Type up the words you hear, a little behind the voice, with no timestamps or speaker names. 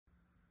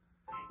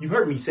You've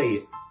heard me say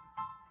it,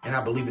 and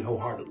I believe it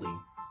wholeheartedly,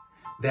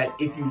 that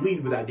if you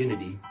lead with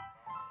identity,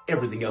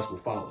 everything else will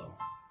follow.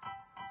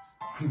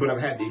 But I've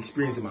had the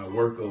experience in my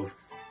work of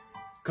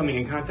coming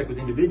in contact with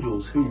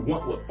individuals who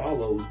want what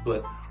follows,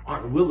 but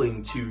aren't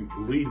willing to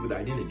lead with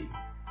identity.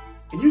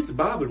 It used to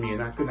bother me,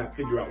 and I could not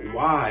figure out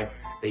why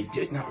they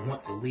did not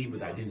want to lead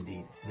with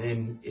identity.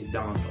 Then it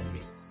dawned on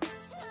me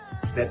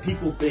that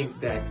people think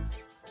that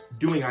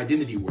doing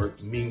identity work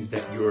means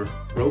that you're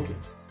broken,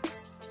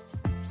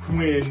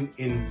 when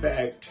in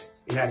fact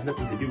it has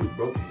nothing to do with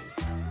brokenness,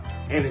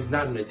 and it's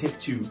not an attempt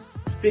to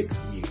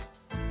fix you.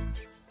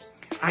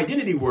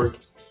 Identity work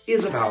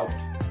is about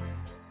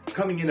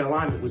coming in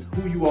alignment with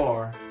who you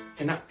are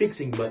and not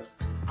fixing, but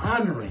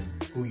honoring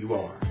who you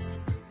are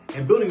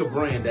and building a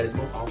brand that is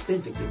most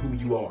authentic to who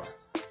you are.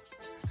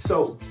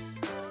 So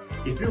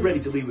if you're ready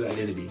to lead with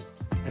identity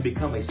and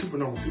become a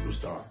supernormal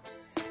superstar,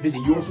 visit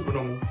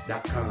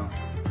yoursupernormal.com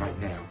right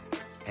now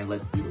and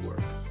let's do the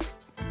work.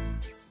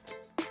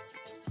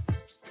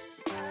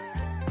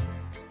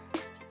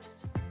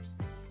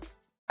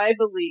 I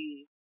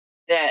believe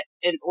that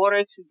in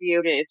order to be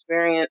able to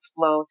experience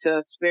flow, to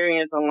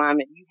experience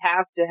alignment, you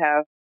have to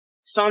have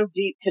some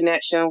deep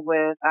connection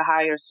with a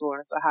higher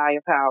source, a higher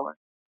power.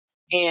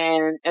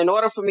 And in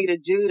order for me to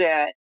do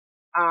that,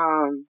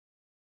 I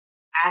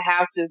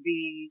have to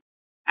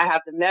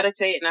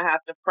meditate and I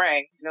have to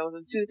pray. Those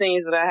are two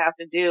things that I have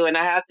to do. And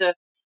I have to,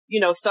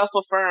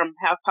 self-affirm,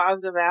 have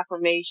positive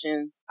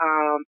affirmations,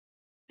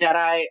 that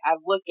I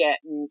look at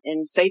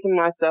and say to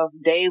myself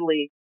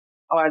daily,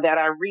 or that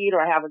I read, or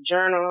I have a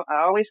journal.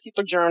 I always keep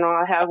a journal.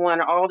 I have one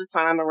all the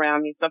time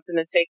around me, something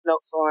to take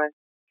notes on.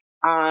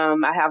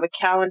 I have a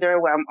calendar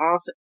where I'm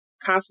also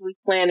constantly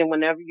planning.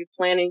 Whenever you're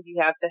planning,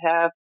 you have to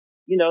have,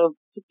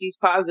 put these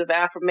positive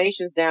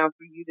affirmations down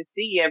for you to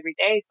see every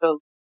day.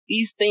 So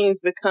these things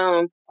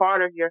become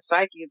part of your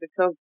psyche. It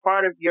becomes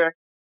part of your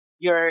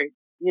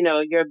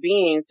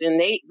being. It's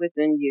innate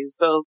within you.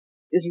 So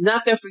there's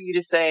nothing for you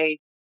to say,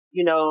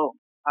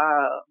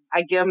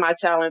 I give my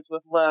talents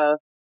with love.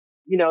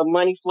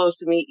 Money flows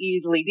to me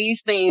easily.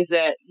 These things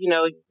that,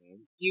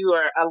 you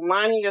are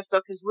aligning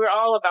yourself, because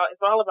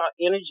it's all about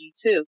energy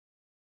too.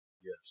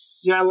 Yes.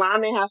 Your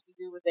alignment has to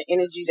do with the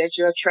energy that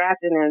you're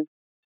attracting in.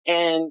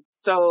 And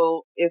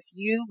so if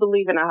you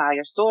believe in a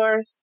higher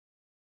source,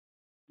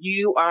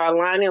 you are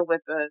aligning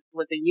with the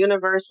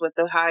universe, with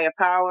the higher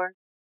power.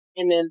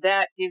 And then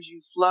that gives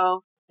you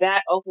flow.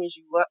 That opens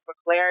you up for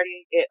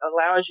clarity. It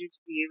allows you to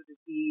be able to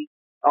be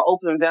an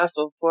open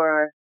vessel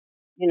for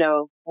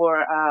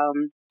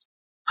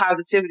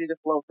positivity to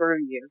flow through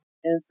you.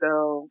 And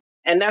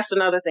that's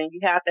another thing.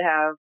 You have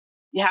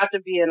to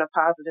be in a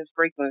positive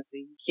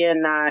frequency. You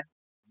cannot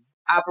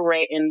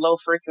operate in low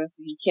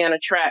frequency. You can't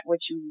attract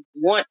what you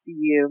want to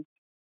you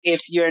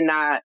if you're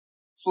not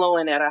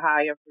flowing at a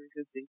higher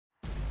frequency.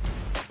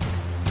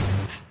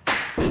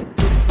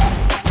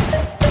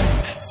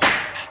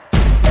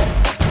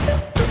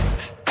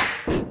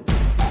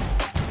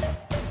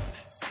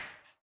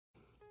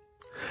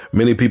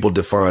 Many people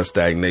define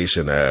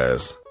stagnation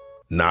as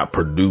not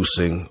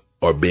producing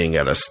or being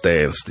at a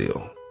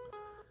standstill.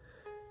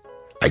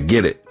 I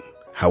get it.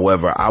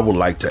 However, I would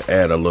like to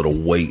add a little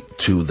weight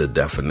to the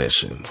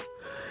definition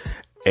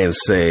and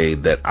say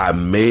that I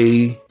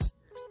may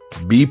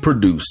be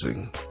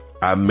producing,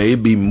 I may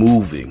be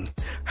moving.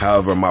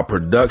 However, my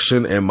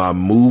production and my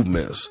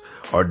movements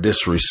are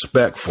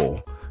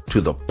disrespectful to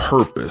the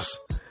purpose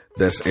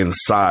that's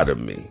inside of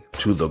me,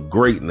 to the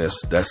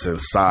greatness that's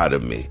inside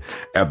of me.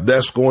 If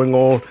that's going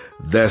on,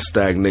 that's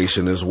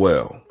stagnation as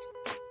well.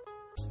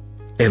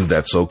 And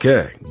that's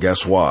okay.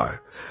 Guess why?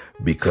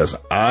 Because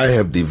I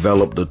have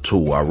developed a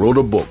tool. I wrote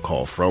a book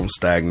called From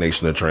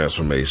Stagnation to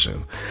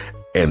Transformation.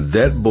 And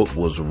that book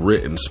was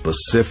written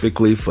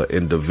specifically for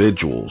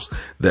individuals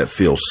that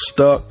feel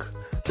stuck,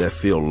 that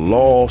feel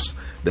lost,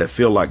 that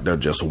feel like they're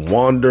just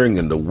wandering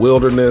in the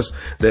wilderness,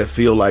 that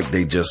feel like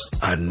I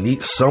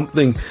need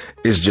something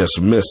is just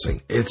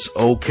missing. It's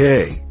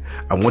okay.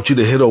 I want you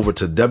to head over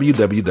to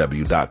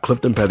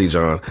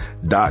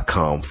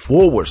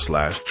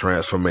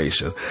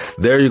www.cliftonpettyjohn.com/transformation.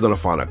 There you're going to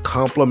find a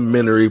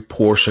complimentary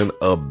portion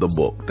of the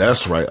book.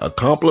 That's right. A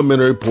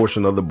complimentary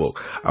portion of the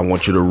book. I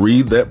want you to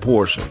read that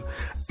portion.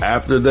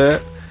 After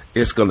that,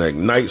 it's going to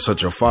ignite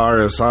such a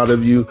fire inside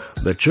of you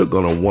that you're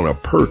going to want to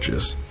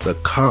purchase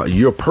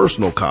your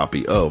personal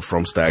copy of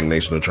From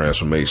Stagnation to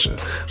Transformation.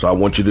 So I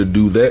want you to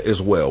do that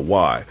as well.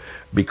 Why?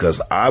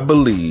 Because I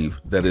believe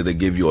that it'll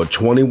give you a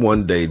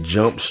 21-day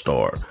jump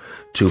start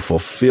to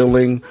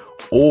fulfilling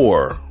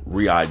or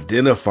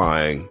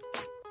re-identifying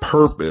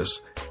purpose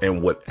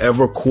in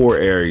whatever core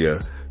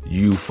area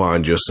you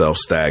find yourself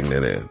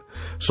stagnant in.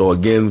 So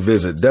again,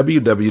 visit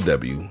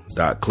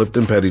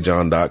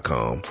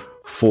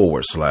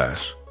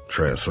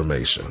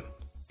www.cliftonpettyjohn.com/transformation.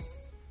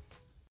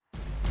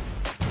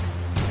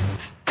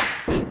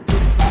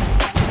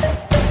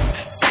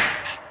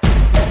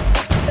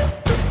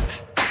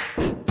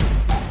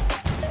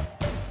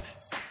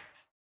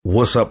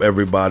 What's up,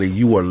 everybody?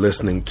 You are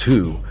listening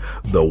to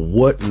the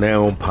What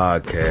Now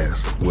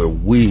podcast, where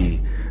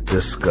we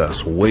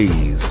discuss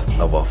ways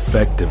of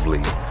effectively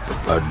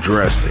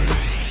addressing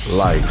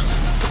life's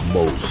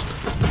most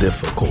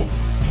difficult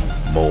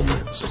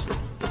moments.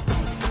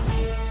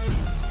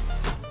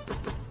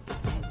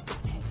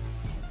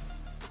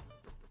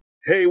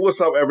 Hey, what's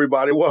up,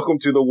 everybody? Welcome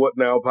to the What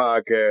Now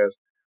podcast,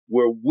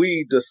 where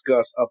we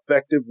discuss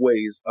effective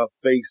ways of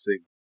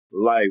facing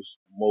life's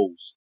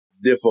most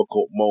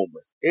difficult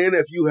moments. And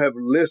if you have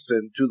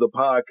listened to the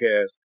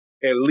podcast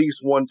at least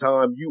one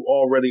time, you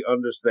already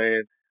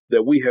understand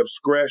that we have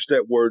scratched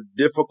that word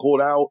difficult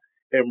out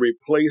and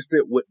replaced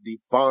it with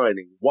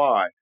defining.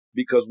 Why?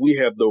 Because we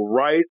have the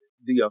right,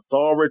 the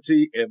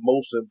authority, and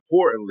most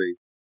importantly,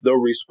 the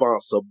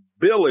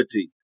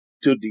responsibility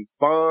to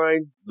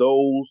define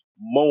those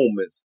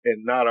moments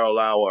and not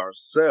allow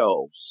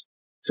ourselves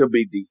to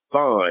be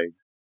defined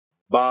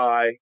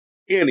by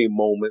any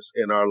moments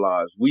in our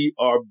lives. We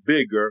are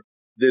bigger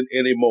than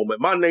any moment.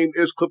 My name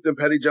is Clifton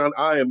Pettyjohn.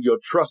 I am your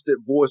trusted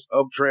voice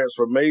of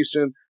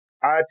transformation.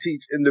 I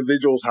teach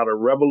individuals how to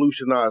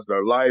revolutionize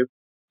their life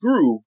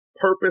through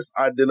purpose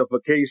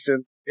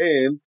identification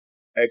and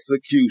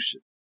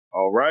execution.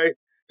 All right.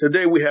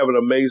 Today we have an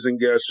amazing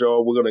guest,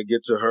 y'all. We're going to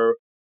get to her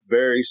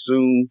very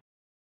soon.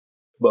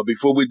 But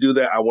before we do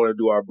that, I want to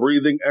do our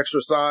breathing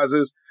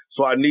exercises.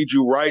 So I need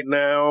you right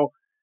now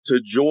to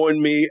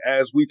join me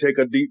as we take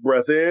a deep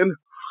breath in.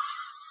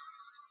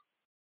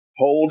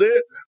 Hold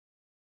it.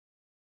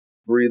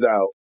 Breathe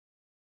out.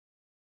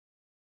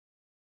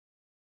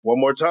 One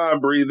more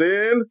time. Breathe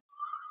in.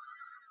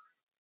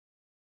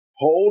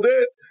 Hold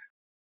it.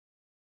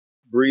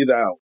 Breathe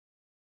out.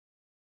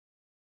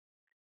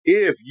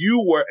 If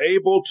you were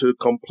able to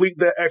complete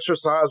that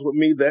exercise with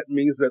me, that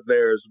means that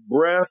there's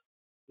breath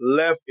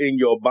left in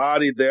your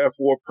body.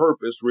 Therefore,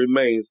 purpose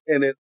remains.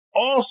 And it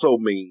also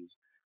means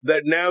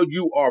that now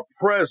you are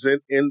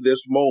present in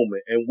this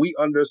moment. And we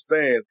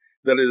understand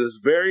that it is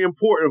very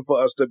important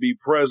for us to be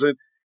present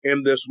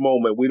in this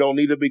moment. We don't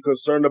need to be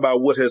concerned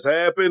about what has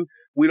happened.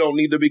 We don't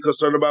need to be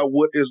concerned about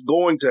what is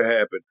going to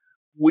happen.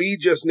 We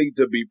just need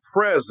to be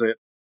present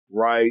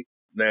right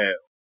now.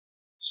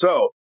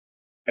 So,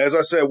 as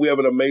I said, we have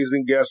an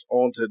amazing guest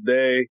on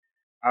today.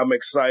 I'm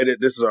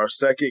excited. This is our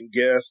second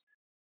guest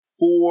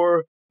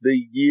for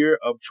the year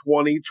of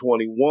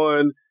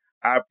 2021.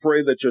 I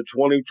pray that your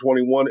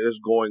 2021 is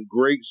going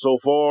great so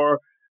far.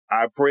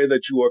 I pray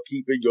that you are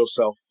keeping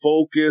yourself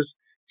focused,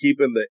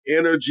 keeping the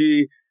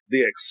energy,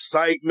 the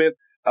excitement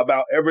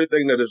about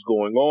everything that is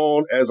going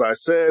on. As I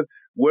said,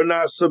 we're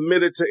not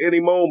submitted to any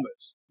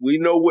moments. We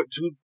know what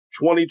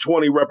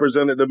 2020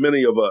 represented to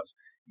many of us.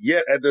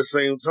 Yet at the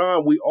same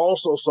time, we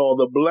also saw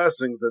the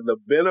blessings and the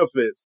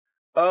benefits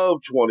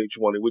of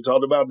 2020. We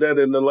talked about that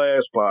in the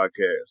last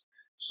podcast.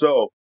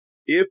 So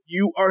if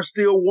you are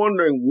still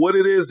wondering what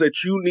it is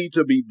that you need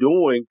to be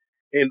doing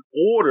in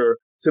order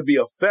to be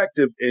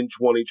effective in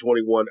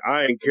 2021,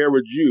 I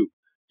encourage you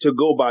to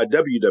go by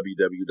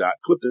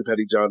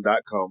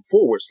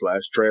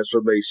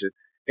www.cliftonpettyjohn.com/transformation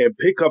and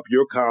pick up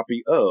your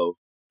copy of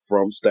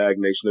From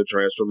Stagnation to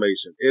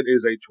Transformation. It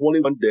is a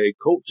 21-day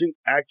coaching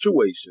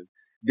actuation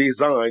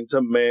designed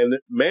to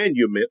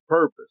manumit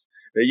purpose.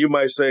 Now you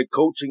might say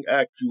coaching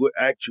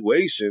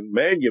actuation,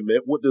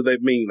 manumit, what do they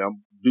mean?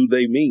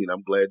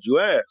 I'm glad you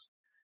asked.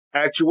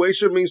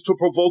 Actuation means to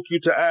provoke you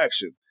to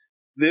action.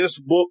 This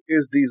book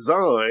is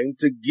designed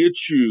to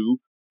get you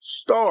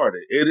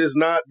started. It is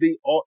not the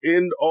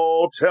end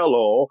all tell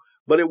all,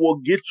 but it will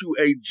get you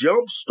a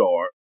jump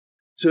start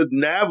to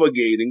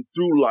navigating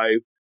through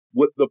life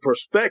with the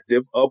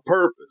perspective of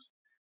purpose.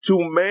 To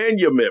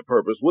manumit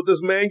purpose. What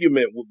does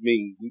manumit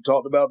mean? We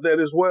talked about that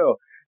as well,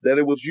 that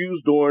it was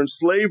used during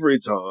slavery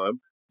time.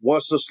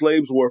 Once the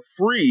slaves were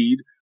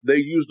freed, they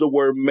used the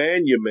word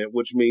manumit,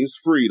 which means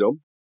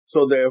freedom.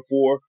 So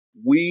therefore,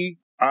 we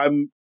are,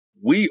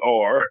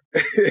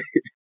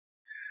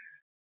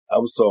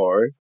 I'm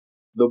sorry.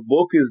 The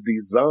book is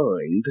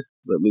designed,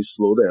 let me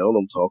slow down,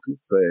 I'm talking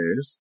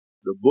fast.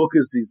 The book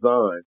is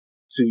designed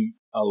to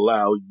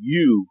allow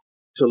you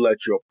to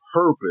let your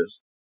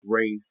purpose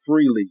reign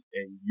freely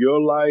in your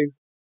life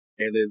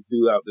and then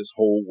throughout this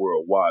whole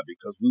world. Why?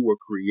 Because we were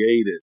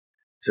created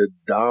to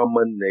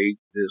dominate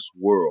this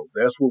world.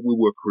 That's what we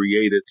were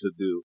created to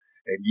do.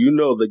 And you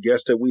know, the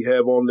guests that we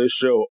have on this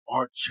show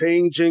are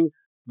changing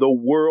the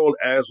world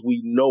as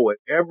we know it.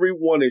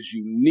 Everyone is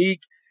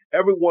unique.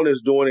 Everyone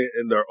is doing it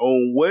in their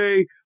own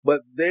way,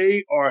 but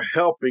they are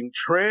helping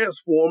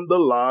transform the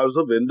lives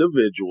of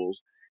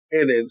individuals.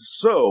 And in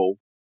so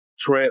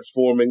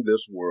transforming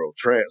this world.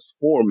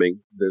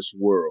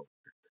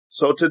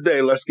 So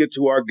today, let's get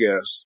to our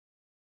guest.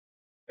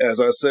 As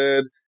I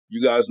said,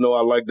 you guys know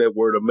I like that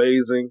word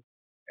amazing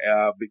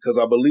because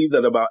I believe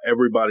that about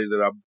everybody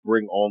that I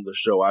bring on the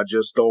show. I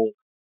just don't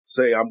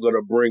say I'm going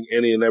to bring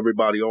any and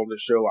everybody on the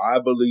show. I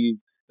believe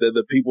that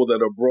the people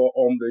that are brought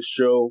on this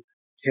show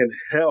can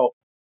help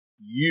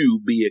you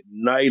be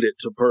ignited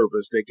to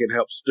purpose. They can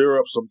help stir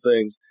up some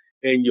things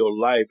in your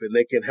life, and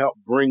they can help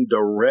bring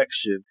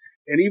direction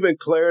and even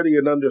clarity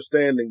and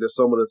understanding to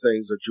some of the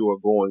things that you are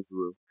going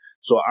through.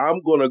 So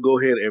I'm going to go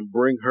ahead and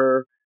bring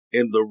her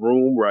in the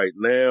room right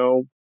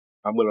now.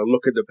 I'm going to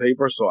look at the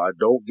paper so I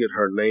don't get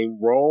her name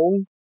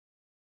wrong.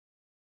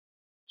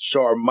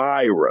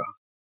 Sharmira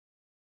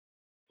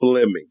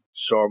Fleming.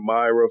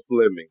 Sharmira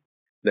Fleming.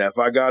 Now, if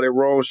I got it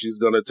wrong, she's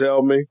going to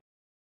tell me,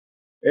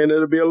 and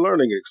it'll be a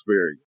learning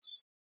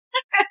experience.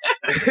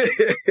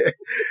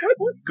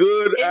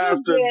 Good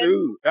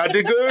afternoon. I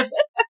did good?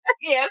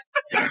 Yes.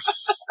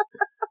 Yes.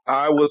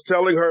 I was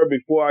telling her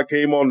before I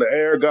came on the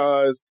air,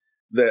 guys,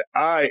 that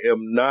I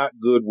am not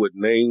good with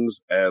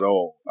names at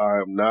all. I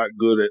am not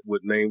good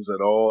with names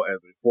at all.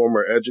 As a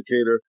former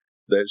educator,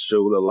 that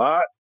showed a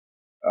lot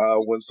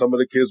when some of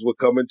the kids would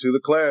come into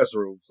the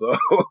classroom. So,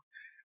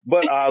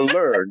 but I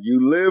learned. You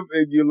live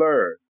and you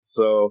learn.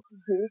 So,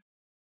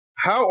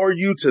 How are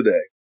you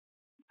today?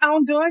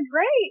 I'm doing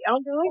great.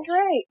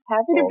 Great.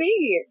 Happy to be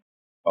here.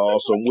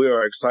 Awesome. We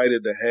are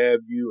excited to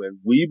have you. And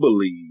we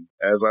believe,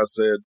 as I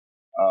said,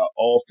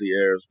 off the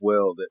air as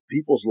well, that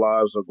people's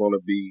lives are going to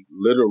be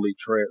literally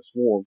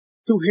transformed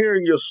through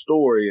hearing your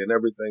story and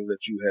everything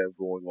that you have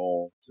going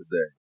on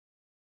today.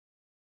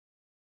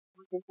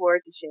 Looking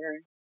forward to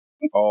sharing.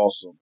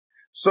 Awesome.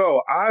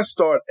 So I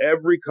start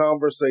every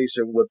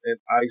conversation with an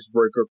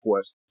icebreaker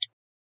question.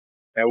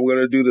 And we're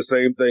going to do the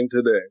same thing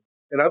today.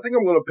 And I think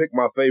I'm going to pick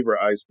my favorite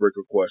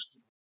icebreaker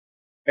question.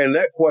 And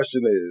that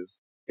question is,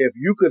 if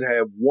you could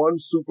have one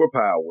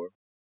superpower,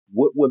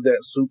 what would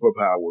that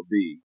superpower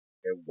be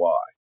and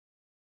why?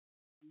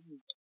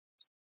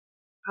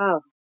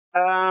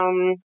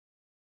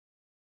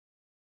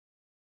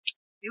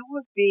 It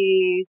would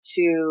be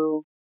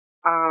to,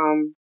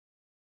 I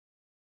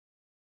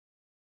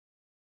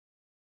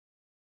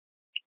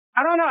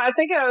don't know. I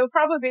think it would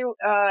probably be,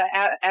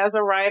 as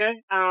a writer,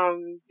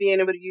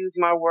 being able to use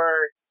my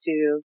words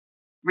to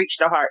reach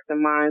the hearts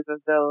and minds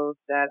of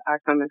those that I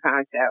come in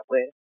contact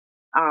with.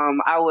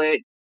 I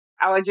would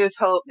just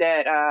hope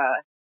that,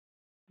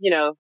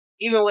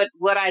 even with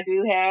what I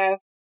do have,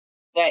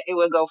 that it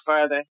would go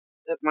further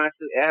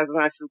as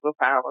my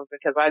superpower,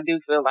 because I do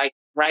feel like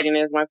writing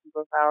is my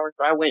superpower,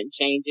 so I wouldn't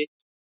change it.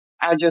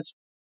 I just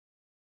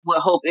would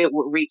hope it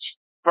would reach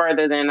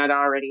further than it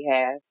already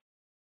has.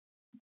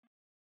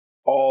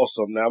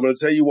 Awesome. Now I'm going to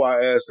tell you why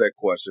I asked that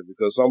question,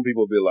 because some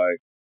people be like,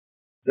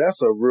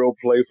 that's a real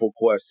playful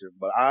question,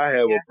 but I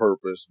have a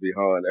purpose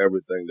behind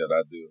everything that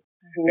I do.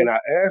 Mm-hmm. And I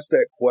asked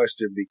that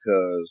question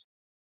because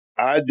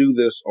I do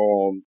this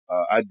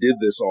I did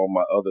this on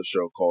my other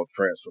show called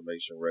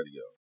Transformation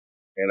Radio.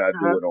 And I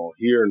do it on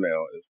here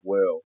now as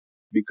well,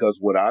 because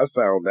what I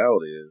found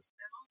out is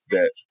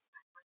that,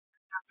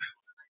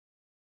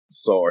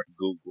 sorry,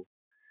 Google.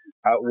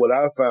 What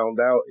I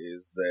found out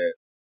is that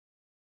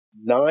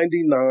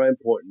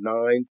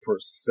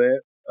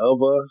 99.9%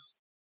 of us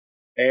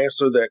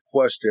answer that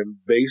question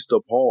based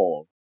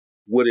upon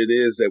what it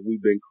is that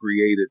we've been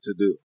created to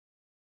do.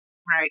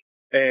 Right.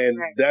 And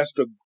that's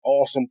the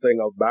awesome thing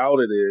about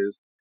it is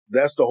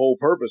that's the whole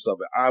purpose of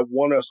it. I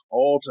want us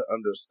all to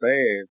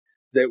understand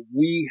that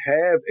we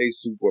have a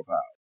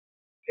superpower,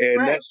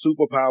 and that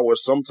superpower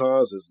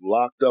sometimes is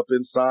locked up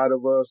inside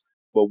of us.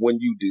 But when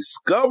you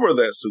discover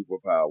that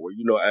superpower,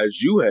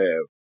 as you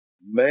have,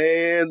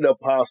 man, the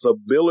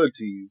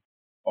possibilities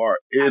are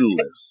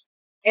endless.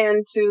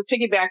 And to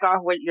piggyback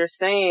off what you're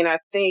saying, I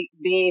think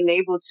being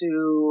able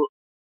to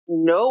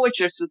know what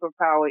your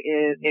superpower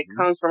is, it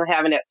comes from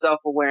having that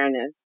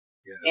self-awareness.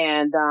 Yes.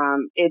 And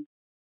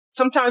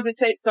sometimes it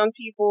takes some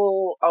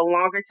people a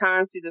longer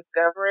time to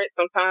discover it.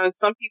 Sometimes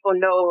some people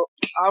know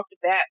off the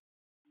bat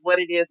what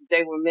it is that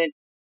they were meant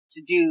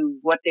to do,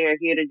 what they're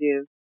here to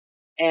do.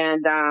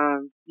 And,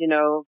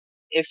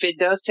 if it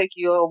does take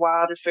you a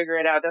while to figure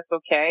it out, that's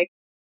okay.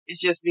 It's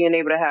just being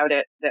able to have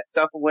that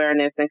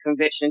self-awareness and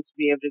conviction to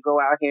be able to go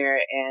out here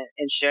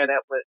and share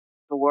that with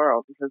the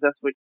world, because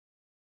that's what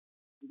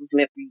it was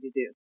meant for you to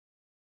do.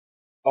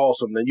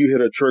 Awesome. Then you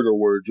hit a trigger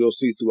word. You'll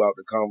see throughout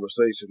the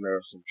conversation there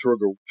are some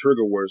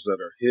trigger words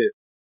that are hit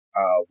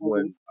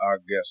when our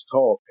guests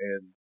talk.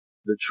 And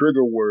the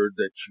trigger word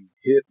that you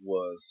hit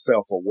was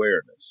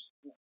self-awareness.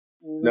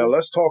 Mm-hmm. Now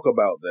let's talk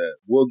about that.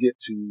 We'll get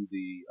to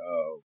the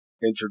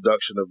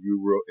introduction of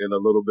you in a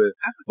little bit,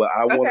 but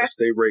I want to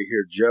stay right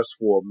here just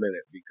for a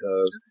minute,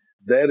 because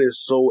that is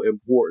so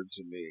important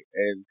to me.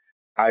 And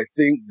I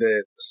think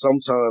that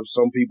sometimes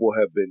some people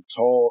have been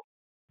taught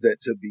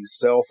that to be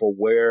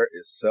self-aware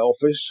is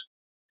selfish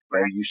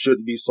and you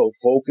shouldn't be so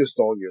focused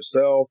on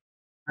yourself.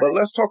 But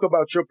let's talk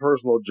about your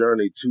personal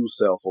journey to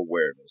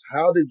self-awareness.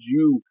 How did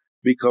you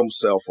become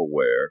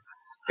self-aware,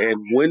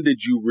 and when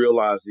did you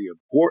realize the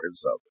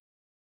importance of it?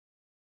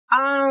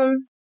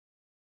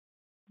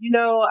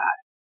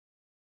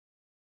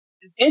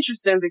 It's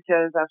interesting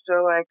because I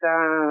feel like,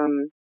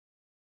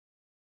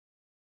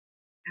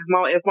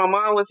 if my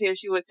mom was here,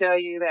 she would tell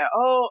you that,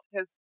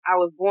 because I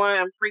was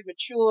born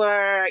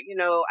premature, I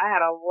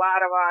had a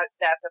lot of odds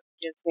stacked up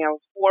against me. I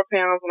was 4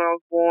 pounds when I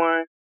was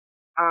born.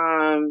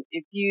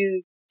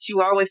 She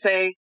would always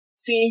say,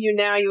 seeing you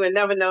now, you would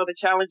never know the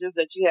challenges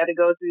that you had to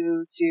go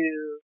through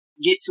to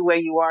get to where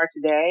you are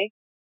today.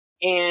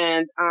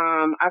 And,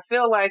 I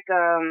feel like,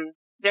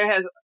 there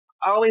has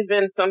always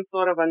been some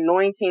sort of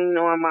anointing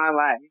on my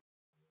life,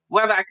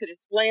 whether I could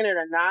explain it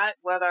or not,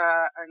 whether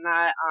or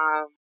not,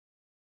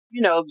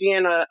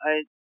 being a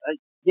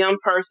young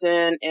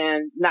person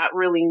and not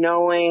really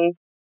knowing,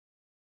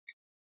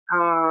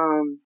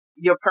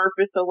 your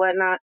purpose or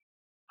whatnot.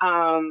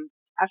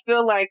 I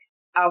feel like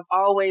I've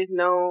always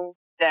known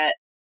that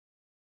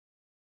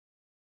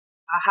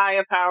a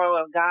higher power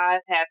of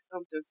God had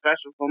something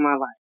special for my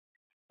life.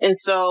 And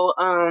so,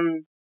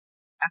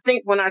 I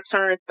think when I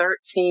turned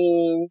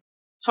 13,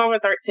 12 or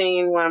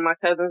 13, when my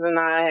cousins and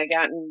I had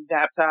gotten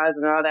baptized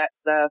and all that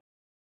stuff,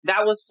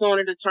 that was sort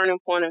of the turning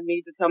point of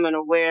me becoming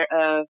aware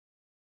of,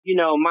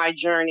 my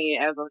journey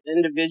as an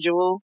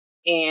individual.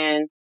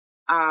 And,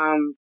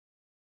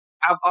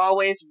 I've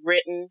always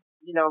written,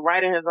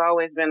 writing has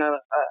always been a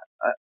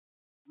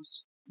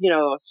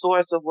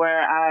source of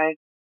where I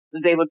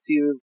was able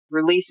to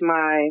release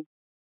my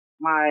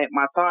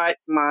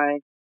thoughts, my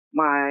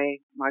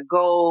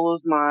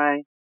goals,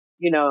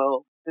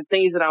 the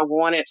things that I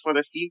wanted for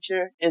the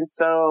future. And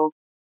so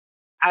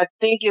I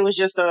think it was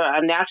just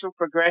a natural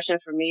progression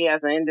for me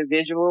as an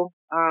individual,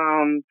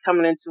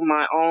 coming into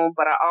my own,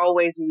 but I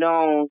always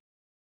known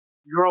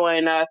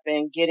growing up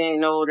and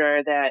getting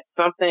older that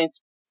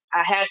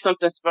I had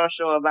something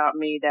special about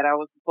me that I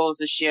was supposed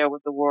to share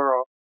with the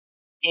world.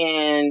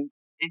 And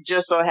it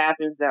just so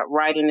happens that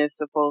writing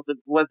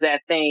was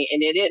that thing.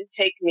 And it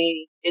took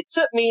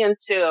me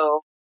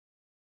until,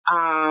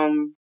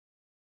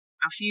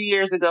 a few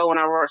years ago when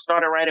I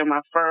started writing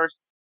my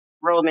first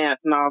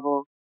romance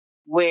novel,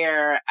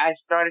 where I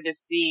started to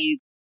see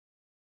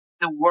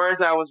the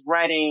words I was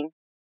writing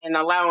and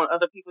allowing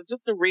other people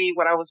just to read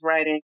what I was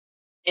writing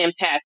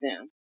impact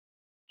them.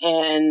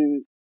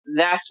 And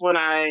that's when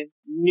I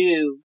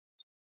knew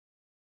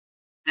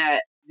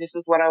that this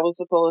is what I was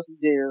supposed to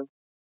do,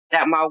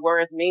 that my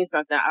words mean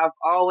something. I've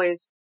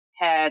always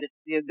had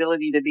the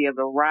ability to be able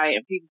to write,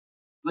 and people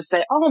would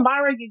say, "Oh,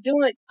 Myra, you're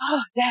doing,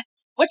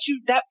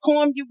 that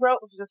poem you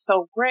wrote was just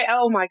so great.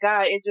 Oh my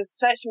God, it just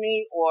touched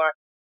me." Or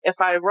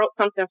if I wrote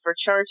something for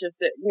church and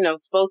said,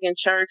 spoke in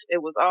church,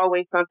 it was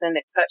always something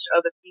that touched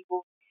other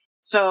people.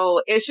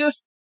 So it's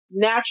just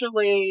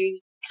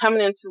naturally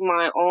coming into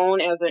my own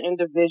as an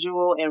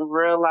individual and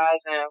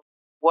realizing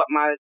what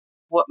my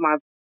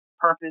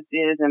purpose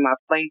is and my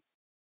place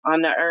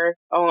on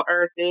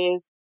earth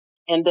is,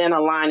 and then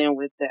aligning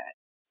with that.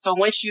 So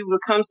once you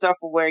become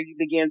self-aware, you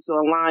begin to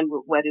align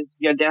with what is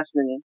your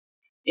destiny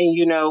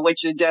and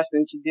what you're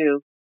destined to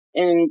do.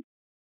 And,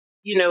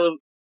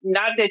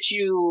 not that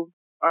you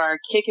are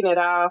kicking it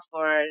off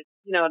or,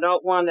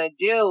 don't want to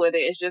deal with it.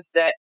 It's just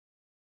that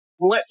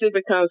once it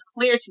becomes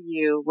clear to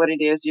you what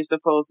it is you're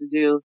supposed to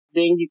do,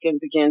 then you can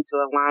begin to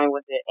align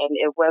with it. And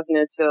it wasn't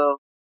until,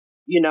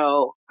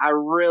 I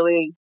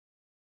really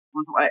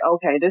was like,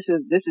 okay, this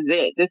is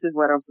it. This is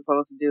what I'm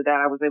supposed to do, that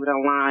I was able to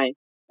align.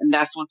 And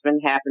that's what's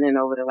been happening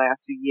over the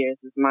last 2 years,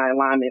 is my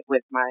alignment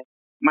with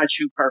my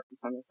true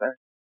purpose on this earth.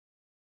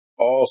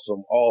 Awesome.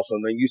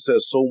 Awesome. And you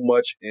said so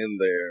much in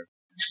there,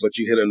 but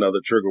you hit another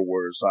trigger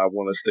word. So I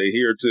want to stay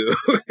here too.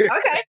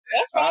 Okay.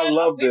 I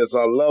love this.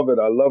 I love it.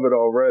 I love it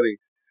already.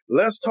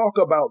 Let's talk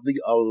about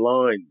the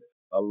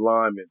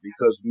alignment,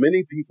 because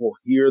many people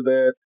hear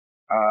that,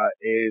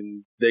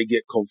 and they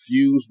get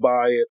confused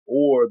by it,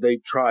 or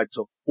they've tried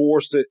to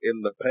force it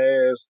in the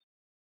past.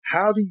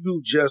 How do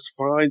you just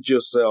find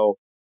yourself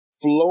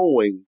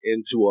flowing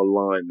into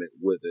alignment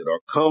with it,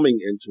 or coming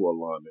into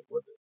alignment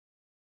with it?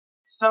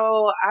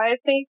 So I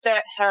think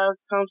that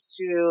comes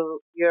to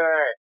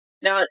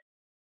now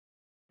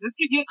this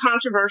could get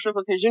controversial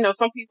because,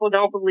 some people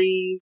don't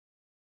believe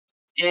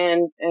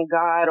in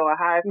God or a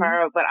higher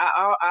power, but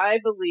I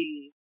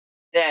believe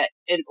that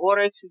in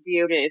order to be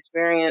able to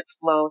experience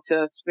flow,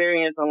 to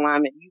experience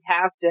alignment, you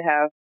have to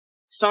have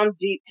some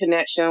deep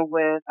connection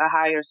with a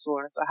higher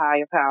source, a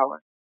higher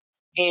power.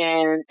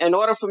 And in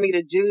order for me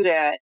to do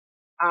that,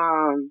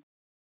 I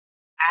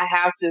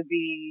have to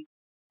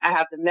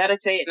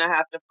meditate and I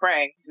have to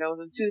pray. Those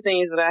are two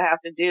things that I have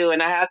to do.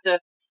 And I have to,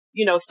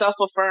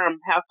 self-affirm,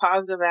 have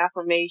positive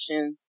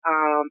affirmations,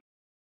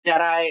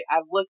 that I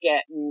look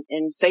at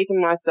and say to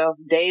myself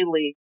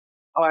daily,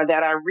 or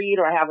that I read,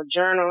 or I have a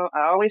journal.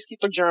 I always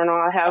keep a journal.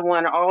 I have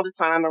one all the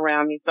time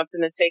around me,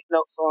 something to take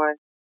notes on.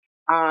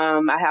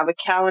 I have a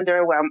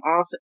calendar where I'm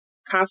also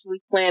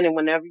constantly planning.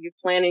 Whenever you're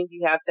planning,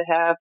 you have to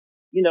have,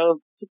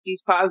 put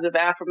these positive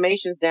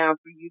affirmations down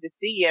for you to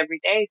see every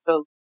day.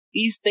 So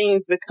these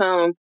things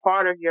become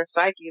part of your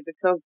psyche. It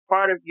becomes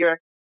part of your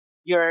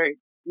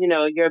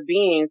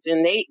being. It's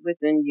innate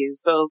within you.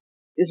 So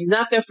there's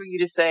nothing for you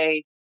to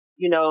say,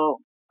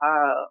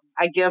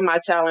 I give my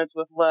talents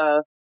with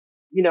love.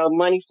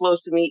 Money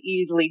flows to me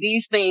easily.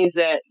 These things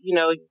that,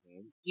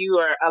 you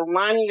are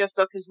aligning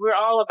yourself, because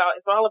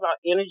it's all about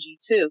energy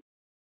too.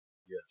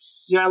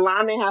 Yes. Your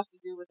alignment has to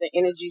do with the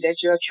energy that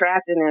you're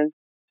attracting in.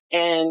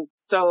 And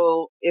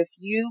so if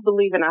you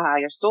believe in a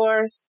higher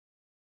source,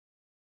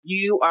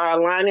 you are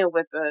aligning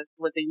with the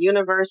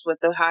universe, with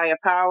the higher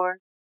power.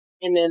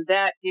 And then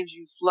that gives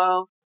you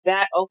flow.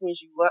 That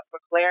opens you up for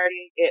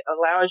clarity. It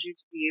allows you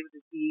to be able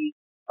to be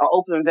an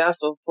open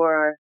vessel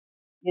for,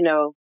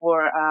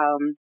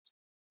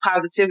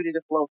 positivity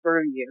to flow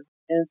through you.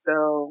 And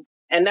so,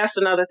 and that's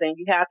another thing.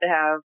 You have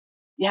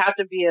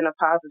to be in a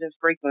positive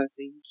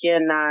frequency. You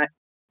cannot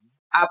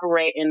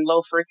operate in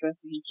low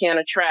frequency. You can't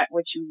attract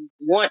what you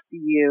want to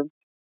you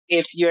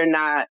if you're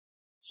not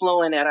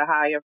flowing at a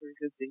higher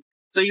frequency.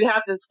 So you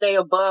have to stay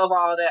above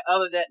all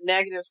that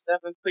negative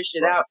stuff and push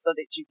it out so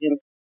that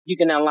you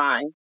can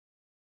align.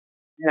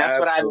 And that's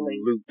what I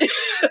believe.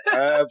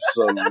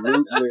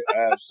 Absolutely.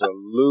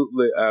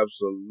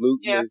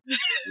 Yeah.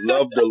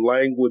 Love the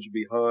language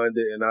behind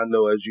it. And I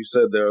know, as you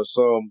said, there are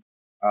some,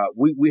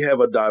 we have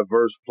a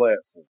diverse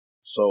platform.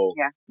 So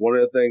one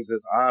of the things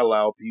is I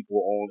allow people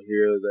on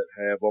here that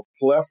have a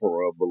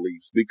plethora of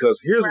beliefs,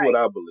 because here's what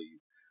I believe.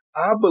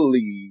 I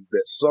believe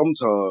that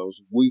sometimes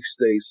we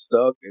stay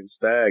stuck and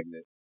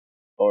stagnant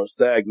or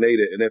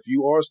stagnated. And if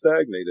you are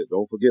stagnated,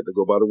 don't forget to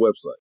go by the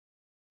website.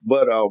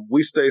 But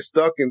we stay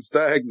stuck and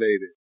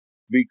stagnated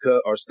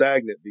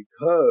stagnant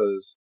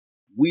because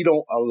we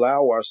don't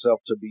allow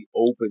ourselves to be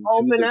open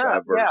to the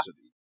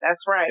diversity. Yeah,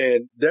 that's right.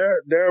 And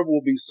there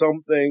will be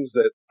some things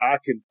that I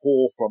can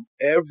pull from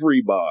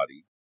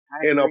everybody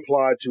and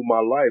apply to my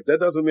life. That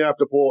doesn't mean I have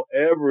to pull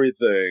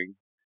everything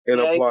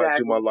and apply it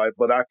to my life,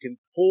 but I can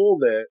pull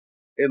that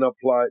and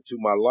apply it to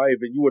my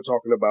life. And you were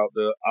talking about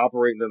the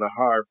operating in a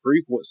higher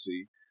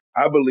frequency.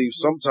 I believe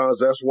sometimes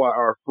that's why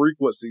our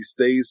frequency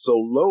stays so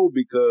low,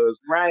 because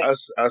I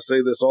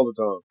say this all the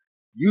time.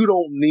 You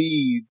don't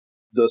need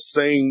the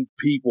same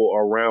people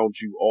around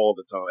you all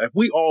the time. If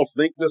we all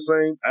think the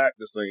same, act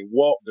the same,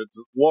 walk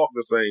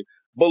the same,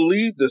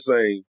 believe the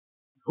same,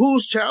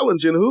 who's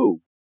challenging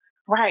who?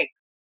 Right.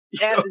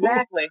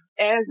 Exactly.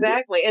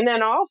 And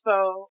then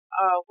also,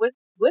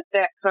 with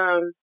that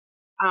comes,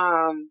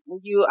 when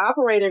you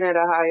operating at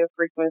a higher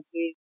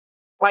frequency,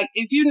 like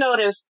if you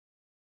notice,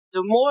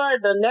 the more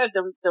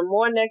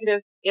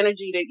negative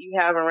energy that you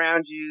have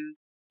around you,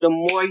 the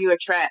more you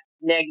attract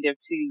negative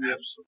to you.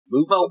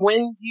 Absolutely. But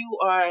when you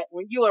are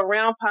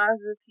around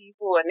positive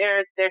people and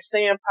they're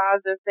saying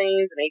positive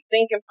things and they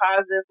thinking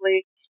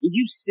positively,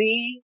 you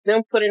see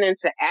them putting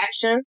into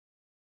action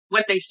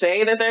what they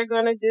say that they're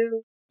going to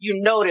do,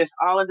 you notice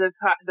all of the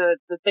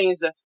things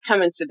that's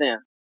coming to them.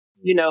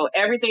 You know,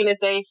 everything that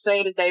they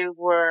say that they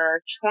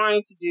were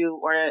trying to do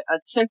or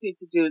attempting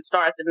to do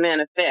starts to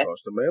manifest.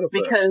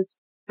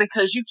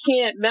 Because you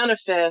can't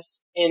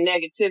manifest in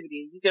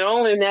negativity. You can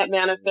only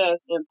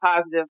manifest in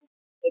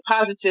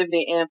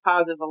positivity and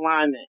positive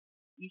alignment.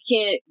 You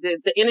can't,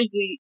 the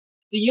energy,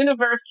 the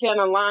universe can't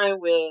align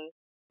with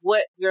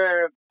what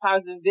your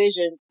positive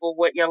vision for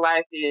what your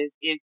life is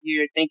if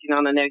you're thinking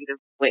on a negative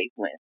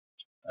wavelength.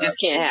 Just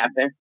can't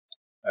happen.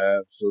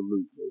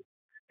 Absolutely.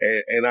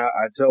 And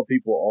I tell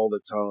people all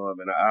the time,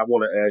 and I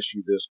want to ask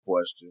you this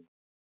question.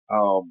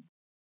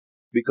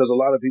 Because a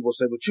lot of people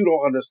say, but you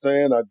don't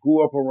understand. I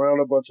grew up around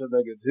a bunch of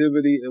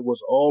negativity. It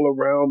was all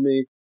around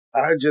me.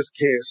 I just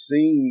can't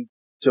seem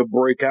to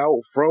break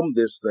out from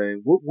this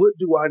thing. What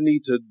do I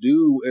need to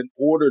do in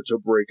order to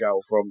break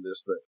out from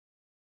this thing?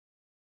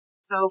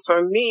 So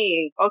for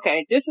me,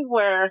 okay, this is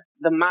where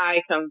the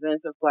my comes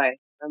into play.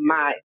 The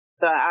my.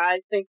 So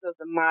I think of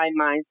the my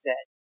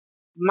mindset.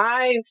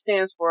 My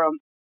stands for,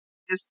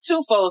 it's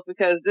twofold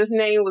because this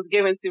name was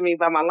given to me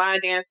by my line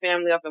dance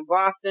family up in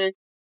Boston.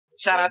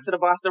 Shout out to the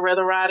Boston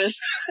River Riders.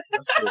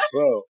 That's what's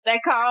up. They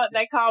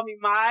called me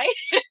my.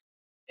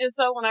 And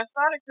so when I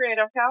started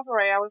Creative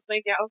Cabaret, I was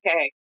thinking,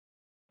 okay,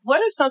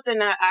 what is something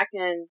that I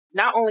can,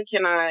 not only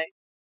can I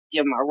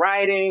give my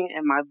writing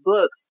and my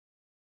books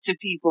to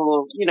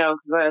people, you know,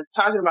 because I'm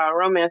talking about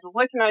romance, but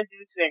what can I do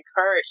to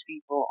encourage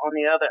people on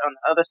the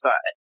other side?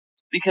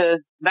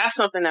 Because that's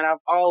something that I've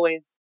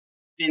always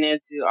been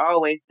into,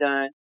 always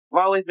done.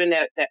 I've always been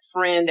that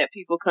friend that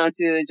people come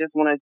to and just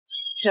want to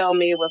tell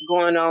me what's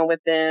going on with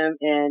them,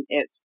 and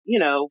it's, you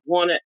know,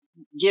 want to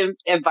give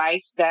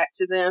advice back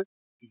to them.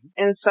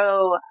 Mm-hmm. And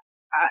so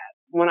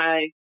when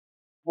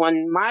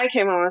Maya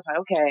came on, I was like,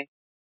 okay,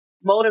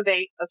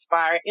 motivate,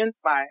 aspire,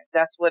 inspire.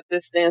 That's what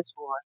this stands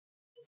for.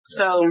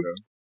 So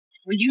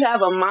when you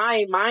have a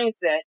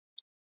mindset,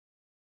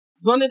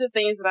 one of the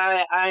things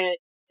that I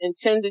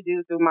intend to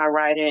do through my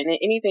writing and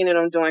anything that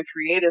I'm doing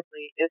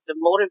creatively is to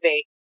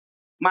motivate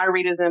my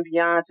readers and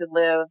beyond to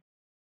live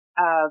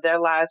their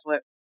lives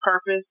with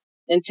purpose,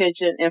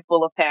 intention, and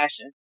full of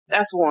passion.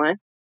 That's one.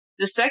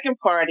 The second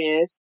part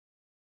is,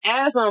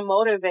 as I'm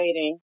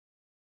motivating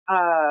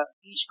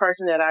each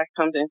person that I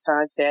come in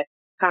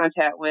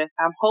contact with,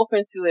 I'm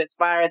hoping to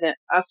aspire them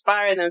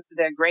to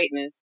their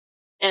greatness,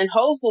 and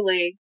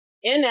hopefully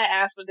in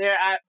that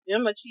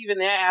them achieving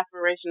their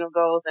aspirational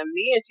goals and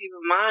me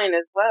achieving mine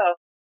as well,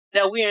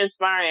 that we're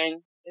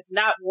inspiring, if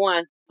not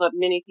one, but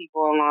many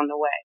people along the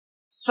way.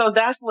 So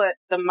that's what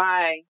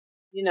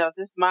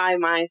this my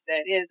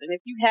mindset is. And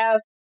if you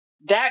have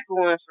that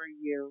going for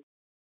you,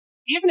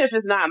 even if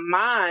it's not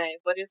mine,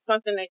 but it's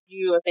something that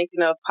you are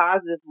thinking of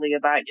positively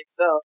about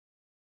yourself,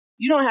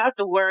 you don't have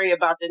to worry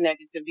about the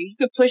negativity. You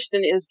could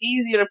it's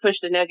easier to push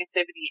the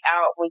negativity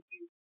out when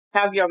you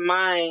have your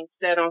mind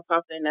set on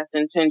something that's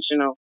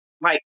intentional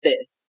like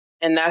this.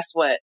 And that's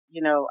what,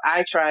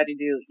 I try to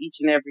do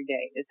each and every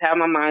day, is have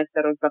my mind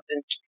set on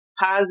something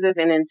positive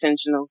and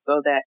intentional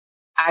so that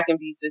I can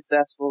be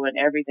successful in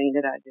everything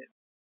that I do.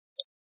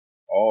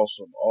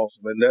 Awesome.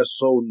 And that's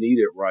so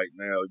needed right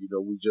now.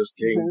 We just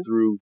came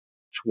through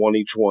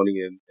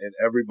 2020 and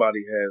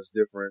everybody has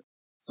different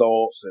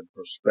thoughts and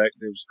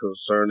perspectives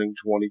concerning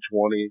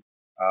 2020.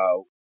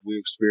 We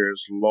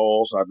experienced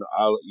loss. I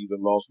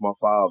even lost my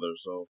father.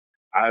 So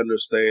I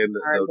understand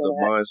the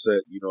mindset,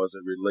 as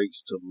it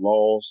relates to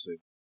loss and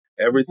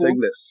everything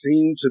that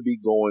seemed to be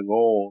going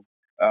on.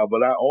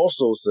 But I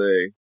also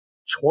say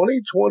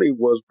 2020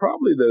 was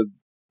probably the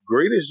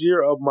greatest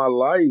year of my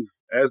life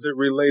as it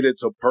related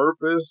to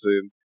purpose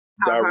and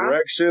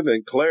direction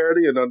and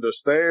clarity and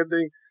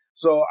understanding.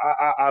 So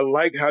I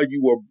like how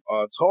you were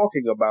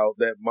talking about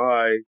that,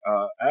 my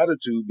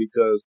attitude,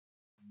 because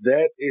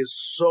that is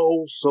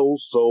so, so,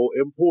 so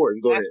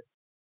important. Go ahead.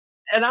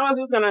 And I was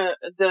just going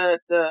to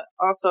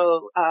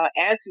also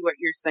add to what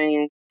you're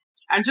saying.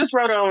 I just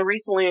wrote on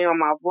recently on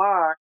my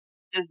blog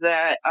is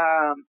that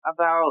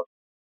about,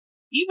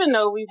 even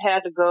though we've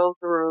had to go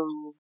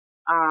through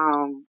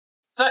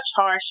such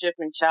hardship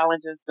and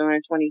challenges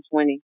during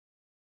 2020,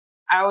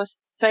 I was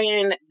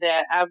saying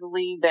that I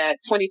believe that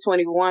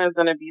 2021 is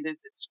going to be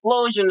this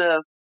explosion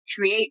of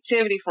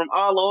creativity from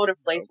all over the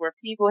place, where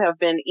people have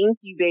been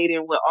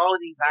incubating with all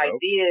of these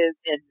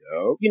ideas and,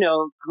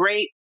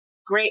 great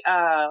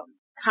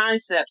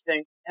concepts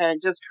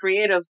and just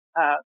creative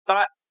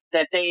thoughts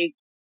that they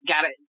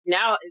got it.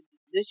 Now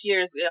this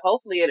year,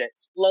 hopefully it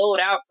explode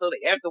out so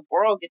that the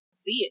world gets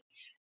to see it.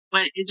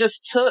 But it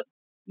just took,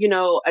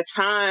 a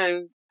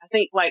time, I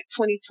think like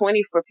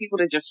 2020, for people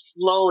to just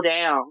slow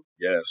down.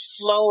 Yes.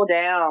 Slow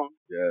down.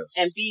 Yes.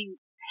 And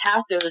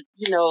have to,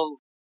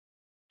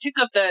 pick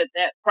up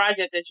that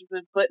project that you've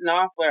been putting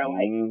off for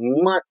like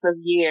months of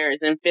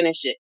years and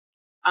finish it.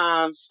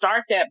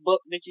 Start that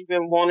book that you've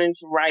been wanting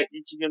to write,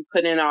 that you've been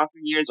putting off for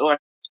years, or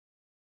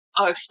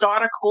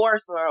start a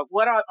course, or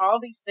what are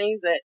all these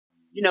things that,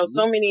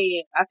 so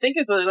many, I think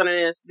it's going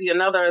to be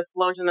another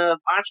explosion of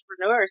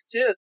entrepreneurs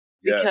too,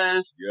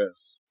 because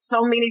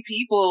so many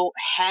people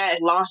had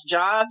lost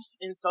jobs.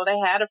 And so they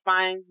had to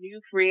find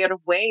new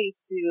creative ways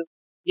to,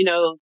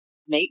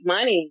 make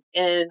money.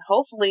 And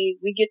hopefully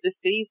we get to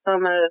see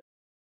some of,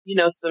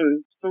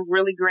 some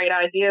really great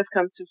ideas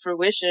come to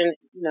fruition,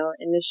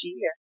 in this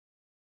year.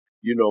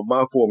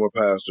 My former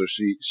pastor,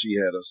 she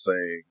had a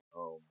saying,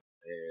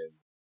 and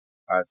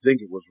I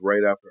think it was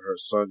right after her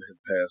son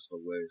had passed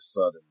away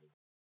suddenly.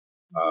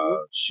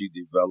 She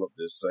developed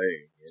this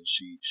saying, and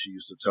she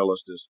used to tell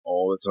us this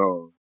all the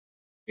time.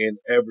 In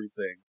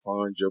everything,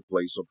 find your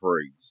place of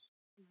praise.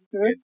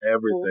 In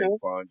everything,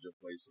 find your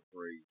place of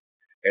praise.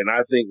 And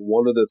I think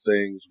one of the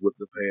things with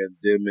the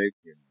pandemic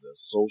and the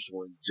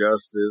social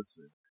injustice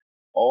and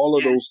all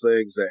of those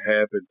things that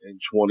happened in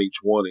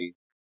 2020,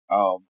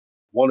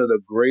 one of the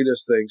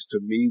greatest things to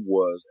me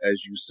was,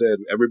 as you said,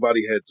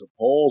 everybody had to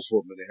pause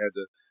for a minute, had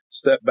to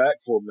step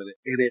back for a minute,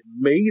 and it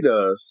made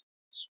us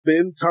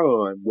spend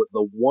time with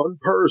the one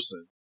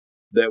person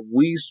that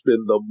we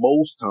spend the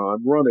most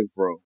time running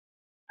from.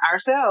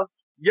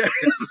 Ourselves. Yes.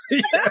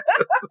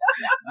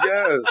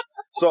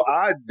 So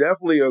I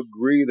definitely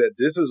agree that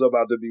this is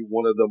about to be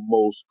one of the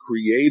most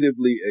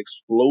creatively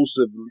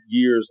explosive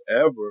years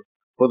ever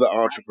for the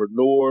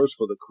entrepreneurs,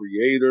 for the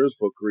creators,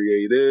 for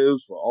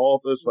creatives, for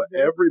authors, for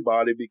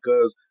everybody,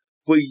 because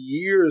for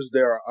years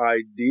there are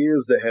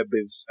ideas that have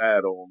been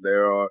sat on.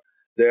 There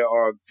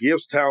are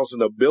gifts, talents,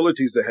 and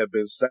abilities that have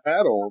been sat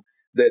on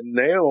that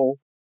now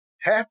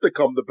have to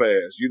come to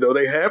pass.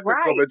 They have to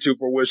come into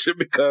fruition,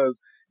 because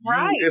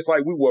it's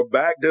like we were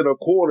backed in a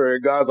corner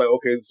and God's like,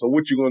 okay, so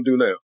what you going to do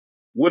now?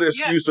 What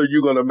excuse are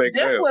you going to make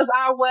now? This was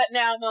our what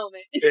now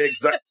moment.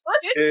 Exactly.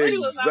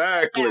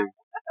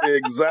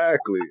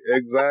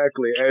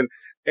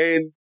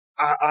 And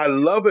I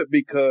love it,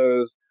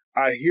 because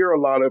I hear a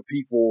lot of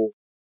people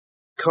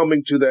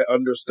coming to that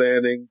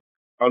understanding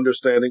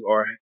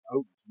or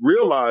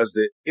realized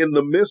it in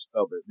the midst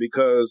of it,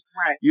 because,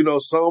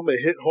 some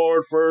hit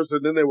hard first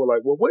and then they were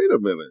like, well, wait a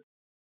minute.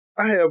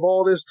 I have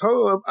all this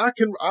time. I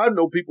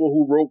know people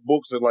who wrote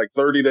books in like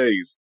 30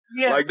 days.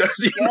 Yeah. Like that's,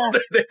 they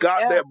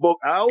got that book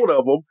out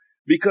of them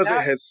because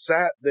it had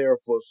sat there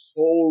for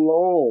so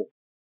long.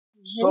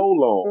 So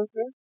long.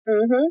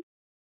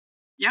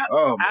 Yeah.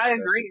 Oh, I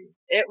agree.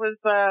 It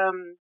was,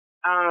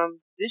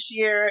 this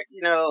year,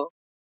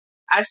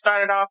 I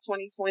started off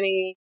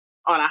 2020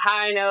 on a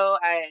high note.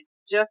 I had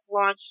just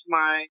launched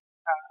my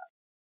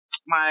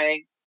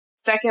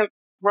second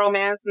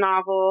romance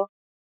novel.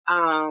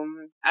 I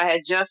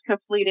had just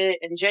completed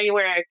in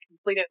January, I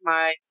completed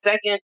my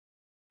second,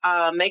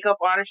 makeup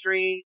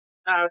artistry,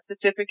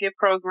 certificate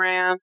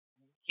program.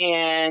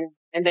 And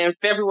then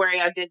February,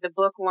 I did the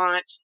book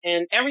launch,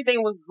 and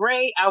everything was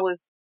great. I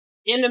was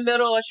in the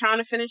middle of trying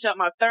to finish up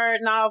my third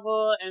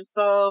novel. And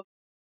so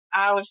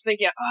I was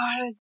thinking,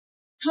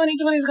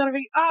 2020 is going to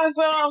be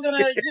awesome. I'm going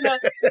to,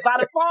 by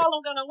the fall,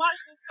 I'm going to launch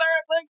this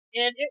third book.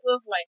 And it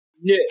was like,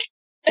 no.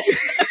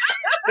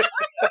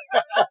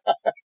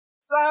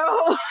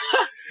 So,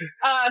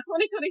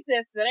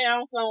 2026, sit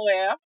down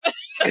somewhere.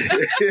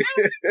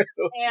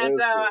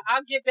 And,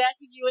 I'll get back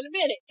to you in a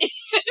minute.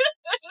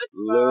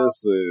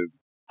 Listen.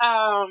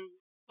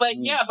 But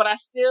yeah, but I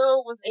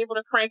still was able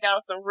to crank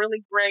out some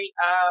really great,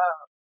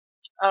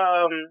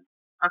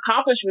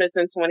 accomplishments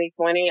in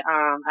 2020.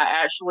 I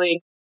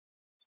actually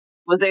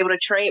was able to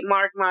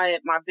trademark my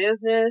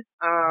business,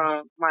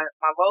 my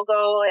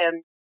logo,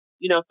 and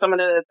some of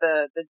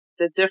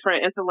the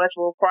different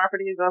intellectual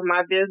properties of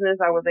my business.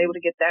 I was able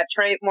to get that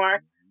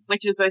trademark,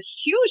 which is a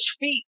huge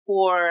feat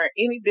for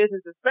any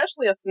business,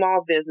 especially a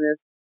small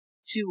business,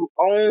 to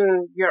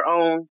own your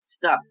own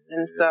stuff.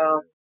 And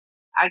so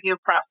I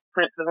give props to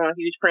Prince, because I'm a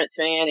huge Prince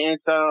fan. And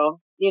so,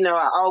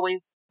 I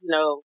always,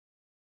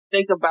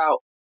 think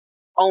about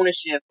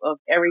ownership of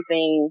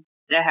everything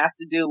that has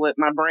to do with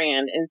my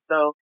brand. And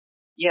so,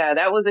 yeah,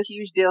 that was a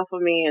huge deal for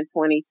me in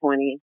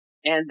 2020.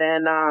 And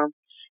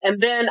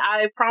then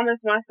I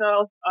promised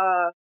myself,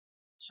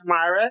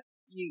 Shamira,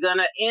 you're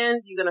gonna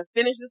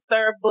finish this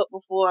third book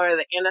before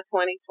the end of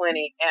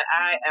 2020. And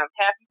I am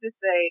happy to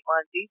say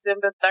on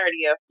December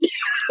 30th,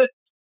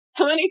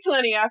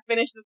 2020, I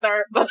finished the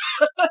third book.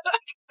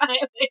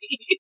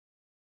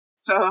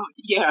 So,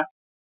 yeah.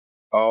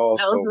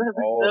 Awesome.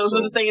 Those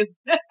are the things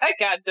that I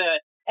got done.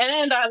 And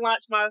then I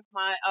launched my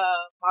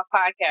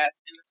podcast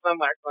in the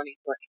summer of 2020,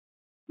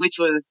 which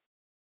was,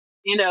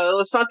 it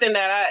was something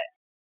that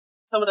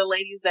some of the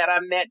ladies that I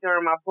met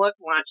during my book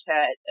launch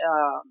had,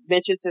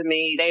 mentioned to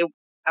me.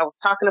 I was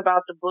talking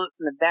about the books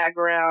in the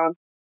background,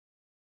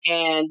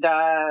 and,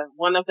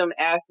 one of them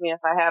asked me if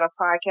I had a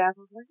podcast.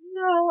 I was like,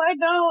 no, I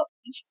don't.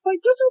 And she's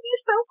like, this would be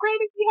so great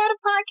if you had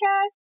a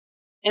podcast.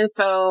 And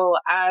so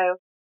I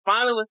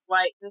finally was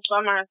like, last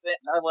summer I said,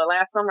 I'm going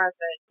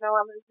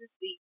to just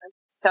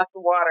test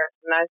the water.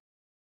 And I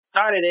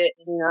started it,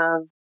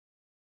 and,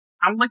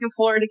 I'm looking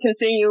forward to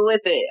continue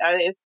with it.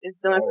 It's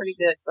doing awesome. Pretty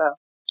good. So,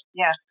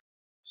 yeah.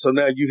 So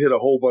now you hit a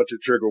whole bunch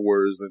of trigger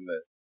words in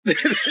there.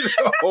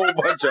 A whole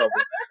bunch of them.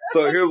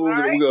 So here's what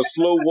we're going to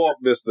slow walk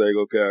this thing,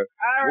 okay?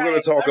 We're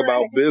going to talk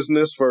about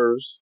business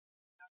first.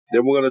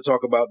 Then we're going to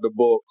talk about the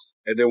books.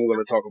 And then we're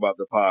going to talk about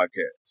the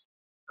podcast.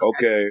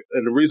 Okay.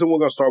 And the reason we're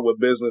going to start with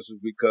business is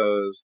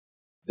because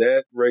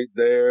that right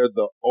there,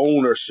 the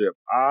ownership.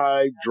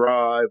 I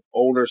drive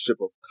ownership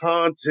of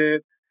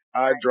content.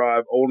 I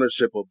drive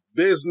ownership of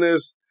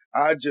business.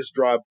 I just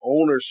drive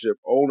ownership,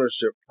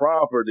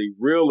 property,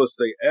 real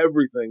estate,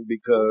 everything,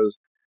 because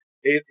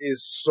it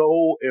is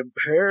so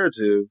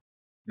imperative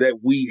that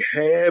we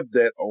have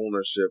that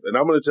ownership. And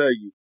I'm going to tell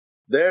you,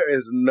 there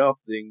is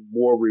nothing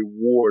more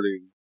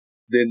rewarding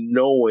than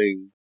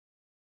knowing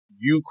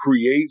you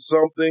create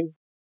something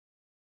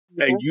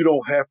and you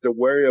don't have to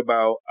worry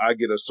about, I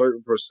get a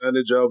certain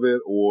percentage of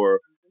it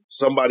or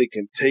somebody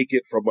can take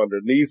it from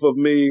underneath of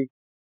me.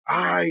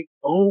 I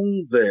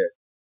own that.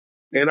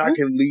 And I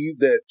can leave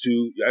that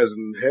to as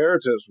an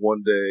inheritance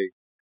one day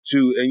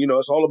to, and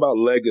it's all about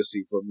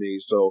legacy for me.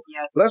 So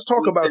let's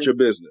talk about your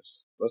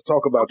business. Let's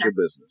talk about your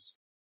business.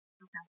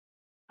 Okay.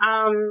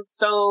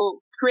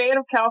 So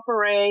Creative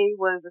Cabaret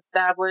was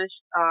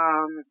established,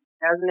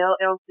 as an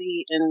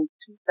LLC in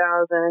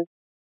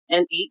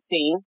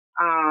 2018.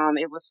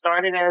 It was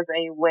started as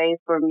a way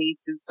for me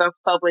to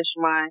self-publish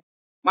my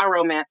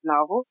romance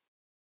novels.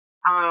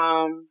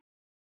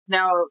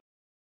 Now,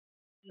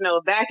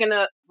 backing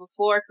up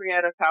before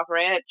Creative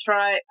Cabaret,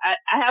 I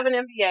have an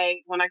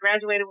MBA. When I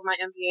graduated with my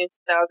MBA in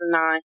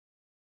 2009,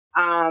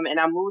 and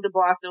I moved to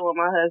Boston with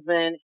my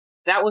husband,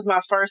 that was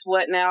my first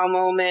what now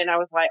moment. I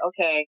was like,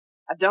 okay,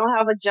 I don't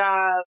have a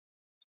job.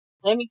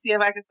 Let me see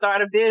if I can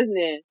start a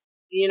business,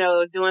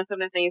 doing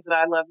some of the things that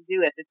I love to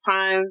do. At the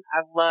time,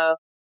 I loved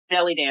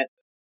belly dancing.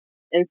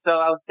 And so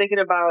I was thinking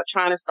about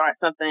trying to start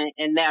something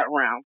in that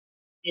realm.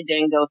 It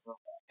didn't go so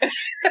well.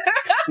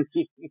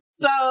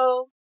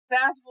 So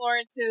fast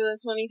forward to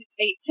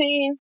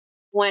 2018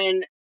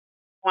 when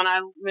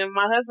my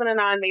husband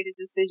and I made a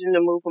decision to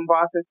move from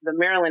Boston to the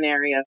Maryland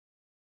area.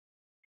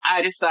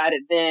 I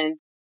decided then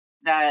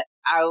that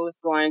I was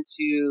going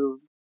to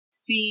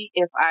see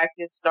if I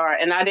could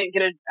start, and I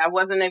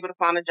wasn't able to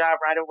find a job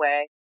right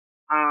away.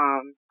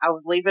 I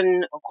was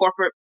leaving a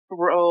corporate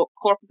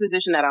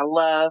position that I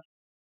love.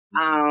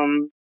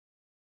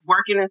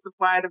 Working in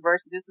supply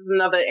diversity. This is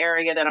another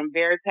area that I'm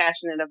very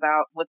passionate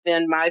about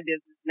within my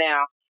business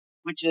now,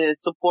 which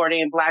is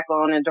supporting Black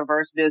owned and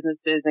diverse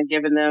businesses and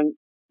giving them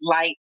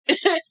light.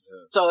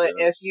 So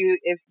if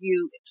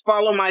you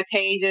follow my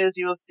pages,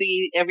 you'll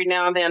see every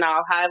now and then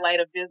I'll highlight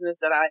a business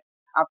that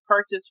I've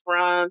purchased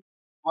from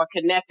or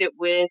connected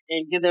with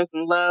and give them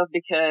some love,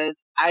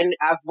 because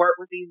I've worked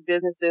with these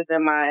businesses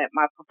in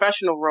my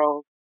professional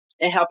roles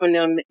and helping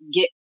them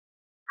get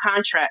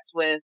contracts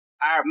with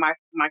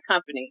my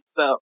company.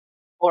 So,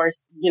 or,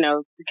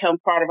 become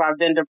part of our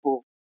vendor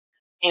pool.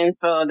 And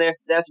so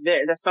that's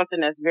something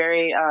that's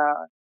very,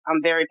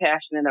 I'm very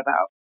passionate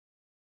about.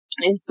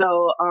 And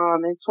so,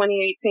 in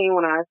 2018,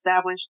 when I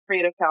established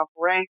Creative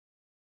Cabaret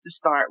to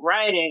start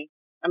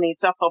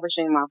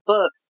self-publishing my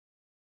books,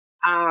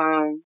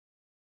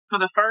 for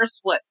the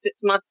first,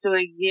 6 months to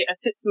a year,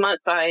 6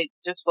 months, I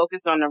just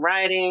focused on the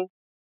writing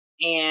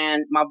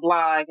and my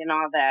blog and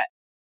all that.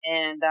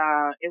 And,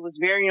 it was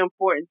very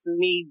important to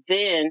me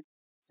then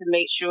to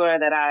make sure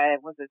that I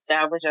was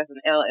established as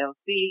an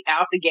LLC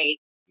out the gate.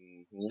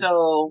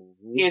 So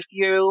if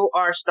you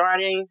are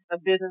starting a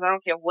business, I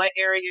don't care what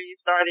area you're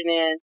starting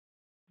in,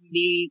 you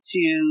need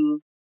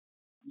to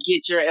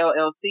get your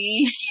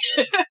LLC,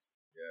 Yes.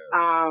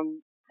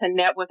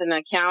 connect with an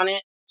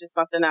accountant, just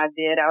something I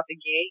did out the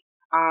gate.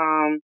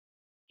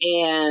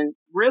 And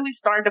really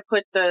started to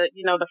put the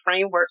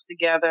frameworks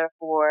together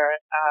for,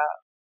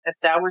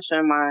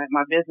 establishing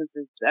my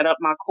businesses, set up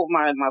my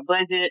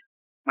budget,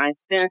 my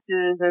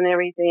expenses and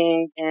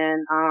everything.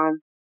 And,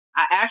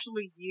 I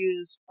actually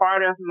used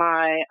part of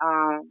my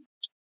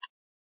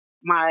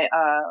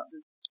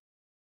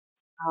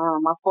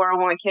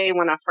 401k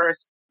when I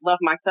first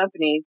left my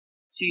company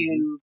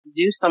to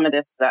do some of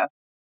this stuff.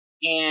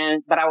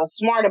 But I was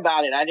smart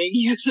about it. I didn't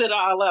use it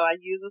all up. I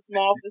used a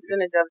small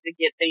percentage of it to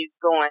get things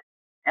going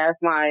as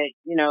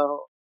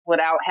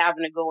without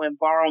having to go and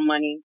borrow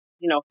money,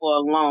 for a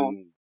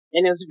loan.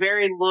 And it was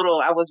very little.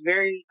 I was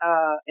very,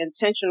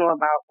 intentional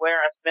about where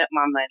I spent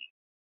my money.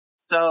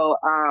 So,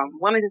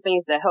 one of the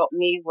things that helped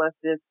me was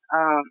this,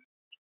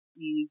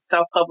 the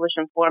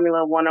Self-Publishing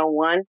Formula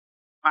 101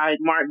 by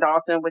Mark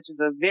Dawson, which is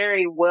a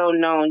very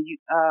well-known,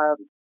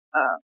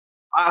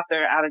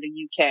 author out of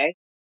the UK.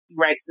 He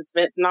writes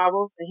suspense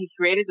novels, and he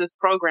created this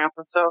program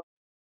for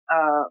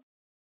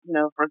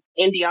for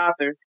indie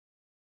authors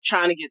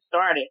trying to get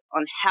started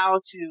on how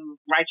to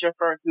write your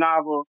first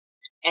novel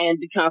and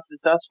become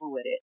successful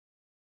with it.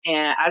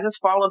 And I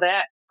just follow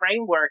that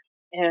framework,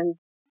 and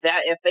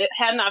that if it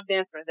had not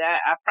been for that,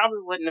 I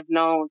probably wouldn't have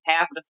known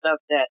half of the stuff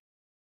that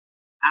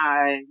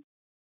I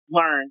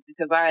learned,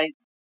 because I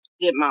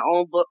did my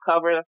own book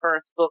cover, the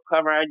first book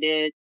cover I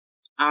did.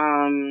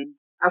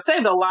 I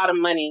saved a lot of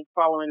money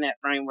following that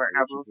framework,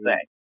 I will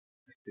say.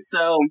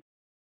 So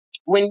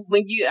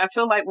I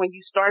feel like when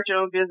you start your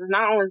own business,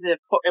 not only is it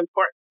important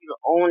for you to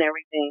own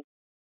everything,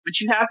 but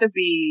you have to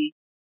be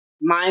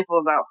mindful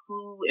about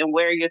who and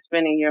where you're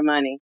spending your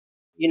money.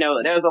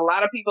 There's a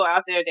lot of people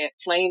out there that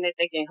claim that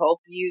they can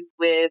help you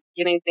with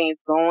getting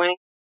things going,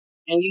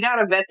 and you got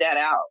to vet that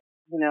out.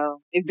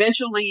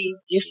 Eventually,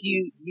 if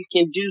you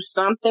can do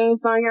some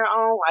things on your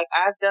own, like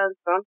I've done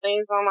some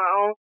things on my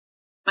own,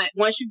 but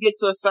once you get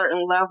to a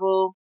certain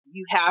level,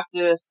 you have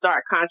to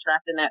start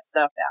contracting that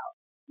stuff out.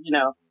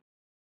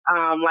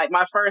 Like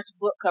my first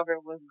book cover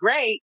was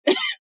great,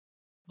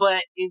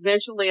 but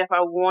eventually if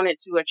I wanted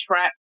to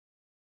attract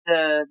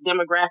the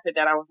demographic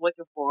that I was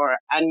looking for,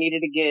 I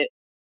needed to get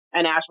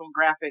an actual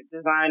graphic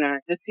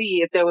designer to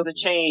see if there was a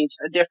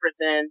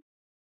difference in,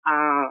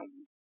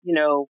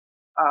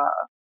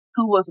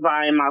 who was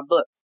buying my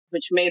books,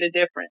 which made a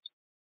difference.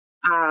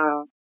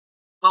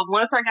 But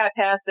once I got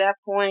past that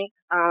point,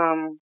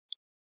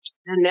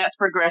 the next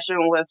progression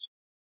was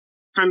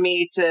for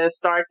me to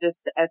start to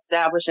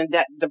establish and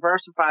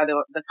diversify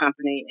the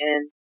company.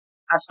 And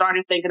I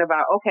started thinking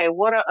about, okay,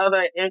 what are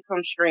other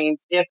income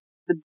streams? If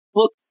the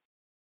books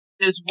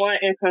is one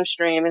income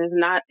stream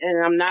and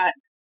I'm not,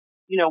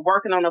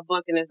 working on a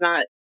book and it's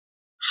not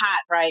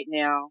hot right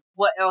now,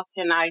 what else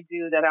can I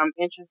do that I'm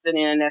interested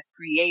in that's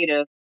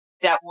creative,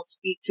 that will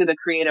speak to the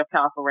Creative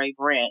Calcare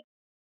brand?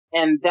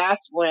 And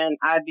that's when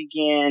I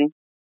began,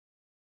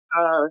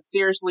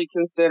 seriously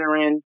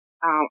considering,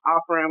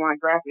 offering my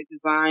graphic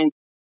design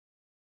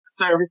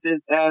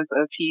services as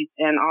a piece,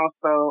 and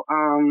also,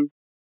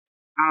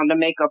 the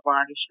makeup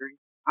artistry.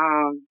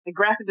 The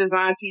graphic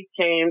design piece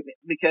came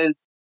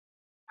because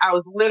it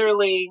was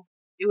literally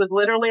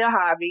a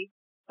hobby,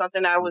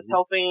 something I was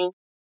helping,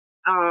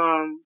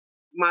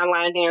 my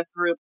line dance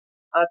group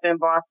up in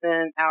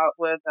Boston out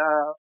with,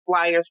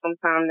 flyers from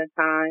time to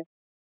time.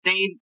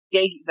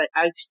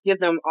 I give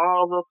them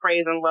all the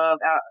praise and love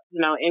out,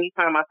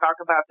 anytime I talk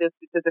about this,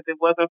 because if it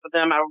wasn't for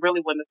them, I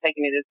really wouldn't have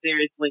taken it as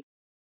seriously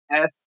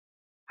as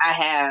I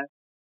have.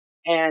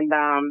 And,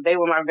 they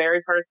were my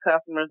very first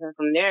customers. And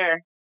from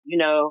there,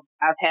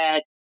 I've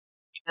had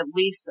at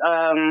least,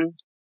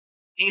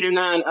 8 or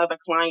 9 other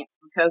clients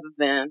because of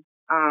them.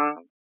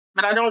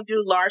 But I don't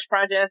do large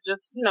projects,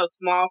 just,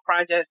 small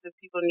projects if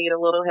people need a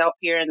little help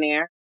here and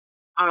there.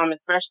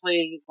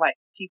 Especially like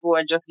people who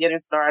are just getting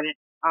started.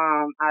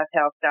 I've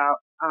helped out,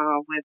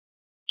 with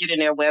getting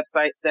their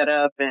website set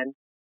up and,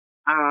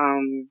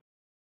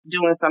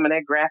 doing some of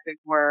their graphic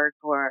work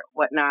or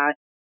whatnot.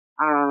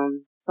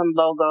 Some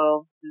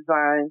logo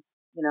designs,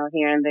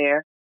 here and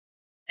there.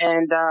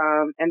 And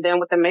then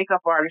with the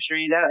makeup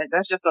artistry,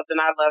 that's just something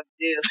I love to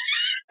do.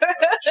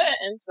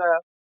 And so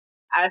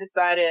I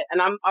decided,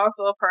 and I'm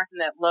also a person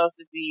that loves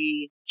to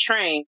be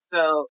trained.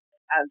 So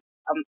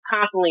I'm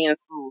constantly in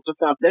school for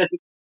something.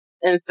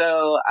 And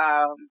so,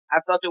 I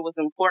felt it was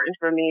important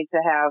for me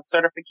to have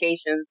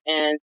certifications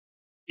in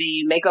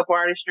the makeup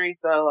artistry.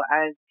 So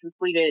I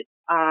completed,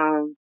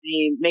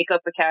 the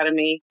Makeup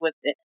Academy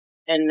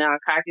in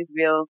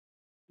Cockeysville,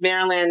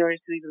 Maryland,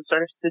 received a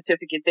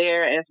certificate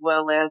there, as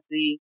well as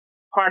the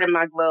Part of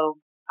My Glow,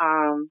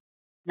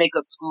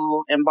 makeup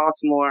school in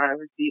Baltimore. I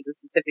received a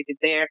certificate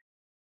there,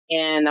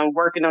 and I'm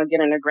working on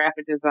getting a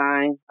graphic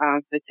design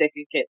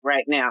certificate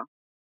right now.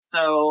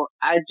 So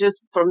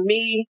for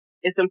me,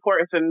 it's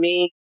important for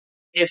me,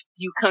 if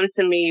you come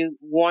to me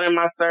wanting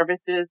my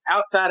services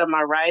outside of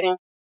my writing,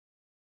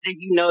 that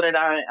you know that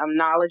I'm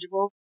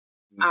knowledgeable.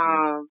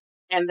 Mm-hmm.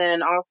 And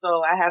then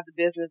also I have the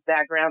business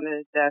background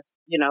that's,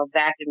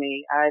 backing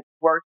me. I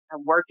work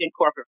in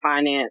corporate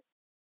finance.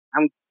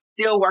 I'm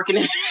still working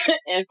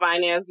in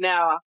finance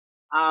now.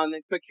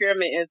 And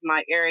procurement is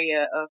my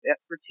area of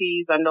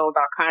expertise. I know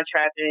about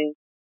contracting,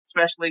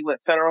 especially with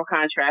federal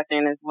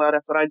contracting as well.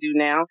 That's what I do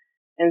now.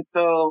 And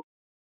so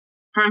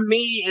for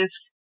me,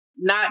 it's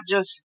not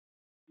just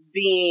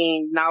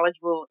being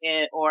knowledgeable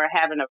or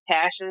having a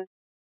passion,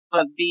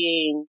 but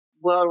being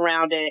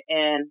well-rounded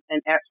and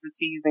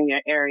expertise in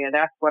your area.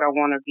 That's what I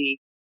want to be.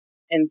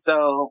 And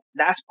so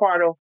that's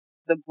part of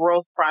the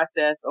growth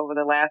process over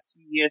the last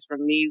 2 years for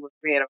me with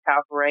Creative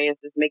Cabaret, is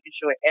just making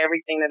sure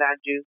everything that I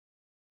do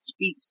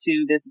speaks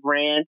to this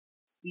brand,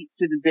 speaks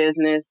to the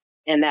business,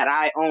 and that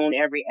I own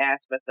every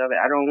aspect of it.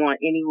 I don't want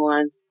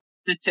anyone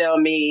to tell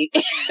me,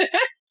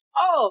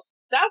 oh,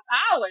 that's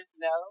ours.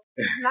 No,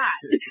 it's not.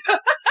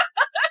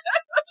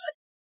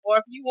 Or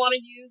if you want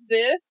to use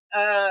this,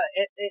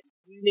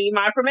 you need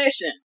my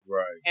permission.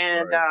 Right.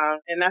 And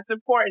that's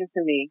important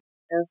to me.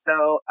 And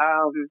so,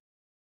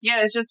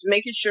 it's just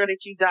making sure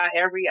that you dot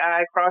every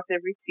I, cross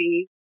every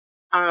T.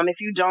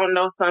 If you don't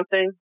know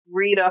something,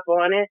 read up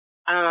on it.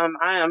 I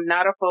am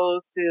not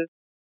opposed to,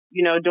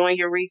 doing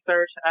your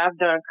research. I've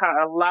done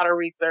a lot of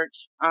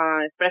research,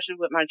 especially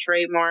with my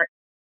trademark.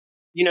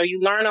 You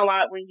learn a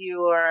lot when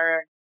you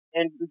are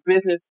in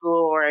business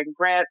school or in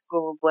grad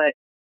school, but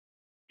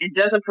it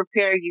doesn't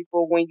prepare you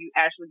for when you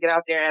actually get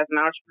out there as an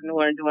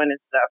entrepreneur and doing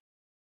this stuff.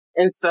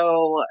 And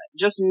so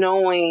just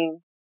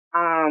knowing,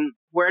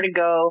 where to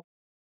go,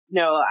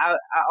 I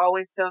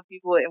always tell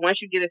people,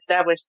 once you get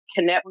established,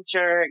 connect with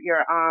your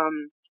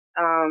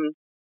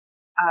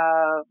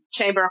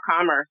Chamber of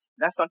Commerce.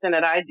 That's something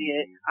that I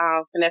did.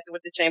 Connected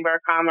with the Chamber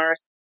of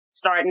Commerce,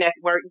 start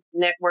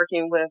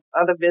networking with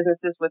other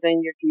businesses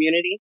within your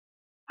community.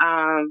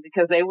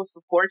 Because they will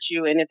support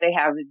you. And if they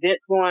have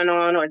events going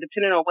on, or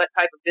depending on what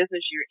type of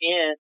business you're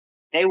in,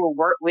 they will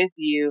work with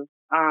you,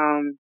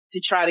 to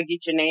try to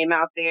get your name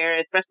out there,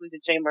 especially the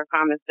Chamber of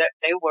Commerce, that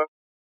they will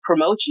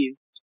promote you.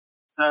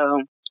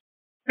 So,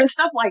 and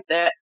stuff like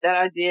that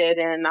I did,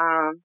 and,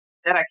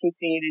 that I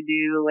continue to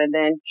do, and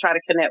then try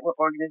to connect with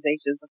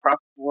organizations across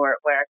the board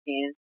where I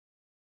can.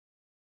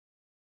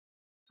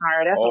 All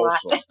right, that's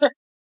awesome. A lot.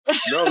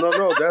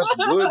 No, that's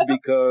good,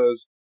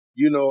 because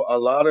a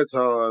lot of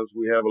times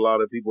we have a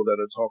lot of people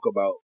that talk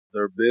about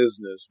their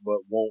business,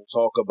 but won't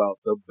talk about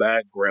the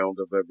background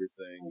of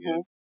everything,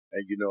 and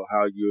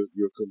how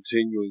you're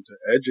continuing to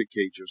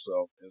educate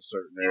yourself in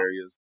certain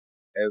areas,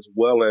 as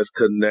well as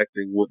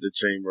connecting with the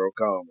Chamber of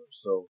Commerce.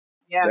 So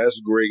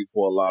that's great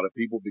for a lot of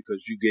people,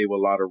 because you gave a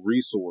lot of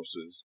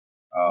resources,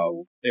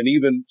 and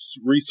even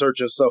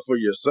researching stuff for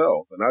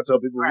yourself. And I tell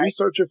people,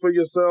 research it for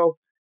yourself,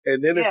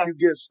 and then if you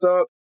get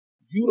stuck,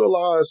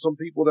 utilize some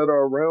people that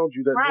are around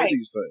you that know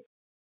these things.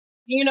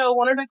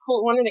 One of the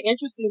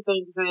interesting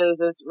things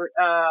is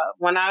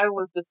when I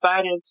was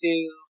deciding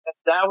to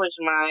establish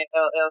my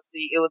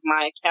LLC, it was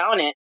my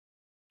accountant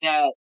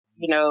that,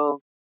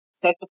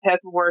 set the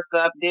paperwork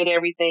up, did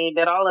everything,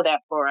 did all of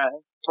that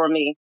for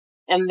me.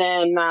 And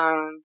then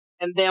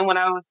when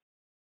I was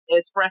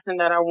expressing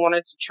that I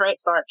wanted to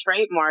start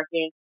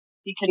trademarking,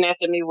 he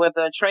connected me with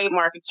a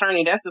trademark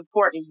attorney. That's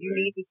important. You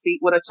need to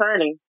speak with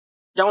attorneys.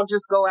 Don't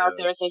just go out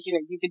there thinking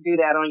that you can do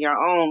that on your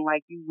own.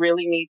 Like, you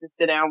really need to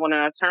sit down with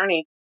an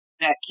attorney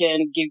that can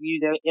give you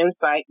the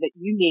insight that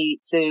you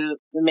need to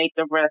make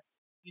the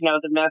best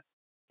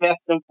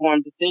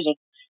informed decision.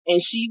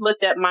 And she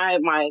looked at my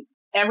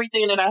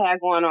everything that I had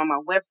going on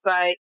my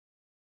website,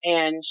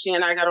 and she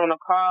and I got on a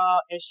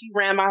call, and she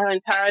ran my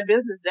entire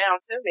business down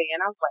to me.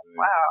 And I was like,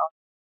 wow,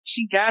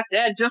 she got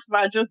that just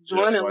by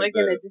doing and looking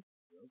at it.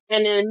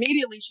 And then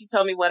immediately she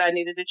told me what I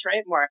needed to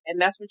trademark. And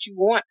that's what you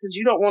want, because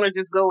you don't want to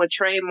just go and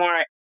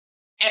trademark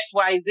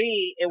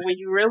XYZ, and when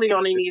you really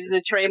only needed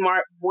to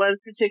trademark one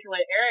particular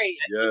area,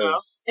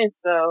 And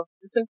so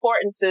it's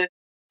important to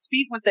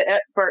speak with the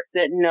experts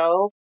that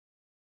know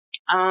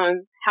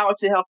how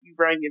to help you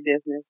run your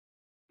business,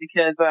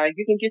 because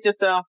you can get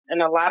yourself in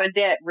a lot of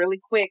debt really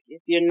quick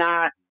if you're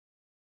not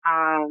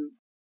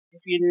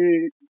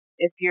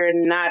if you're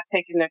not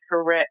taking the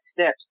correct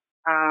steps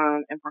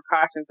and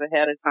precautions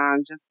ahead of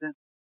time, just to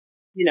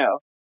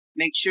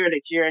make sure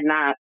that you're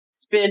not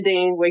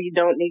spending where you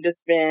don't need to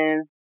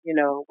spend,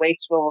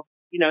 wasteful.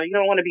 You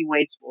don't want to be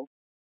wasteful.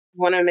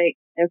 You want to make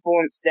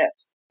informed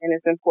steps, and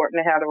it's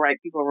important to have the right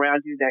people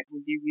around you that will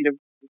give you the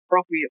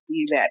appropriate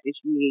feedback that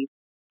you need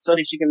so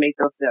that you can make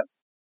those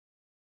steps.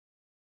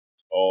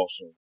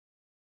 Awesome.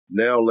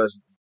 Now let's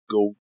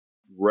go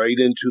right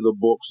into the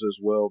books as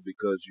well,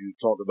 because you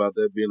talked about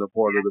that being a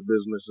part of the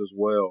business as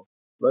well.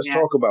 Let's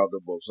talk about the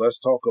books. Let's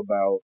talk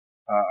about,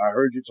 I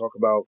heard you talk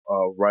about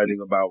writing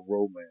about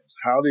romance.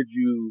 How did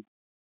you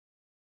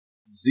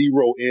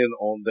zero in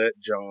on that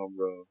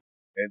genre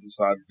and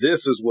decide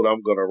this is what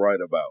I'm going to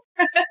write about?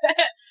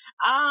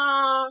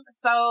 I've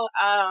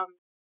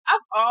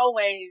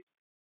always,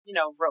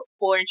 wrote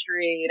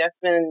poetry. That's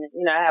been,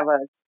 I have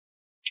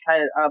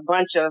a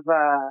bunch of,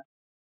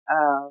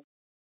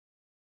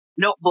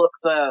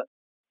 notebooks of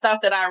stuff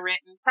that I've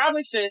written.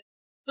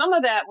 Some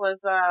of that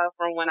was,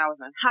 from when I was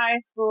in high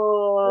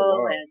school.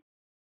 Oh, wow.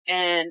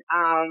 and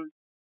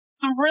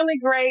some really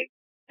great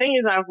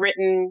things I've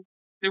written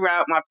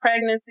throughout my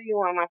pregnancy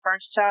when my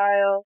first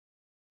child.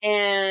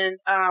 And,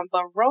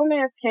 but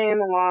romance came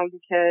along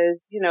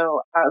because,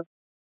 I've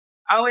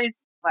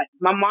always, like,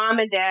 my mom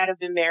and dad have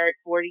been married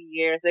 40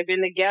 years. They've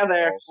been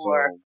together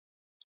for,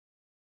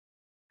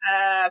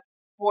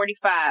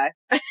 45.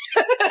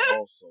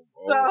 Awesome.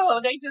 So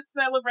they just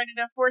celebrated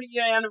their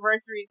 40-year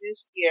anniversary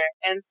this year.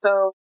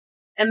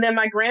 And then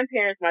my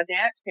grandparents, my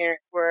dad's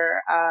parents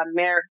were,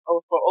 married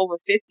for over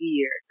 50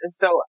 years. And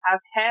so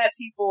I've had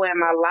people in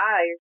my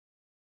life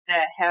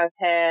that have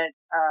had,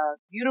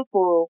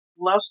 beautiful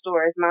love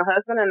stories. My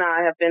husband and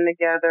I have been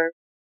together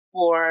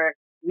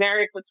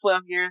married for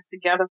 12 years,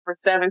 together for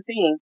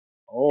 17.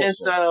 Awesome. And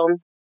so,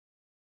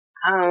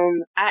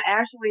 I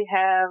actually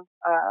have,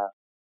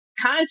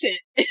 content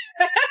that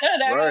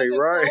I can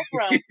pull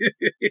from,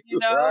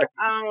 Right.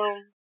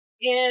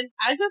 And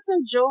I just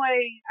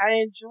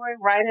enjoy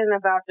writing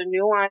about the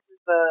nuances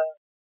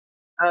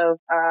of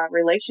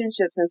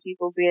relationships and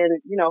people being,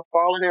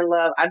 falling in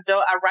love. I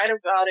write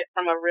about it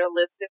from a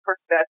realistic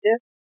perspective.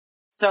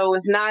 So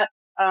it's not,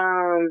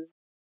 I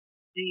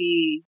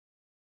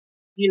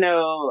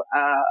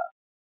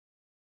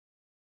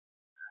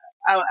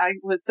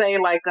would say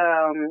like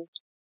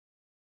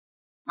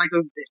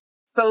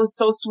so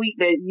sweet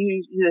that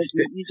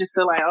you just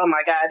feel like, oh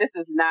my God, this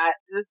is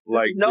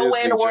like no Disney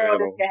way in the world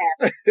Channel. this can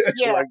happen.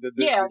 Yeah, like the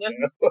Disney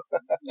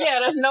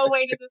Channel. There's no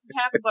way that this can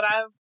happen. But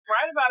I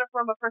write about it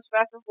from a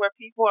perspective where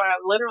people are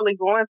literally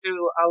going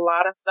through a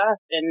lot of stuff.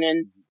 And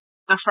then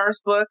the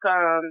first book,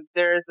 I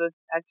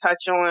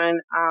touch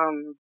on,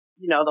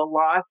 the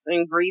loss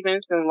and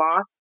grievance and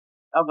loss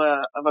of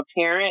a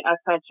parent. I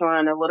touch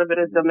on a little bit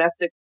of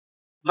domestic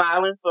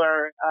violence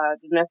or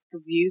domestic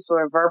abuse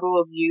or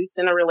verbal abuse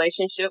in a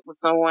relationship with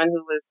someone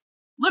who was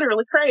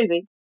literally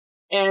crazy.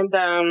 And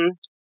then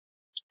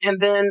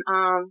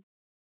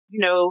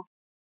the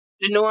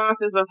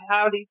nuances of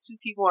how these two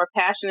people are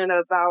passionate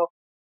about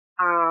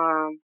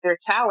their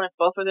talents.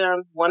 Both of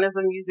them, one is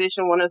a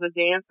musician, one is a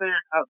dancer,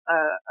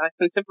 a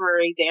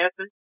contemporary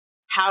dancer.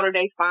 How do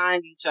they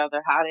find each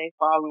other? How do they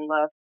fall in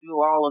love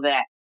through all of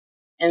that?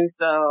 And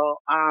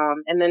so,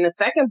 and then the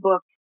second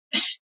book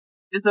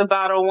is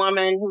about a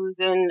woman who's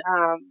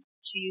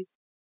she's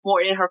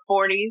in her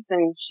 40s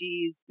and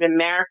she's been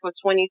married for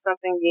 20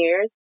 something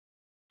years,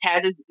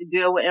 had to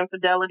deal with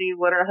infidelity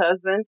with her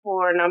husband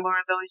for a number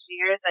of those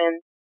years.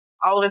 And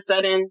all of a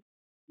sudden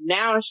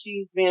now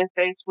she's being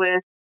faced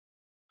with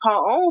her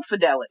own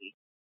fidelity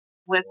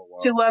with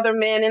two other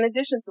men in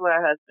addition to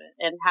her husband.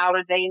 And how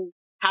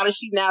does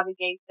she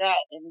navigate that?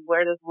 And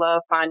where does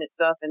love find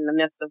itself in the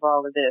midst of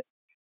all of this?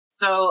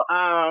 So,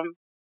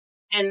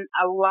 and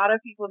a lot of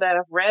people that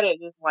have read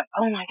it just like,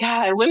 oh my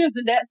God, when is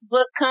the next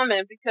book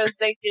coming? Because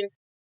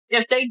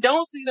if they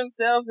don't see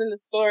themselves in the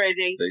story,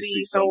 they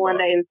see someone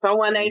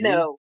they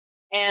know.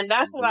 And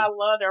that's what I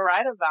love to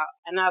write about.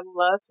 And I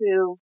love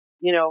to,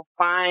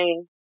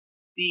 find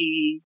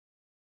the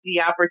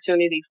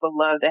opportunity for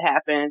love to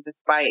happen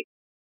despite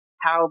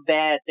how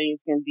bad things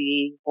can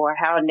be or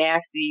how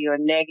nasty or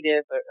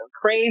negative or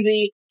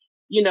crazy.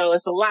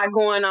 It's a lot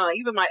going on.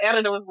 Even my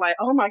editor was like,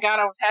 oh my God,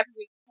 I was happy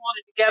we pulled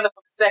it together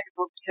for the second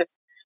book because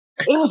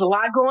it was a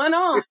lot going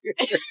on.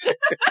 I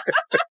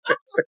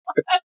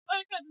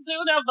couldn't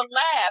do that but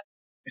laugh.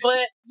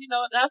 But,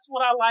 that's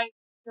what I like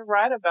to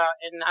write about.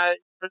 And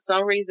for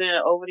some reason,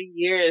 over the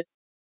years,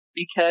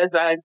 because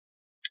I'm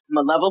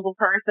a lovable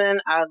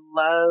person, I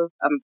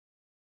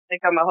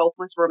think I'm a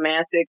hopeless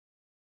romantic.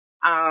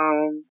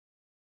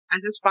 I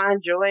just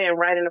find joy in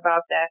writing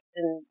about that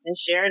and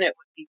sharing it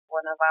with people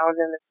and allowing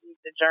them to see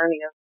the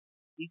journey of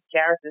these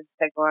characters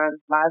take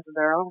on lives of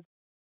their own.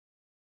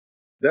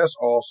 That's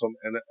awesome.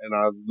 And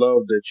I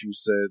love that you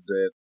said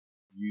that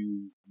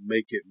you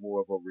make it more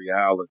of a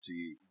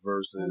reality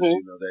versus,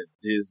 that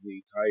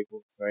Disney type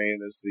of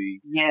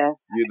fantasy.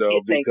 Yes.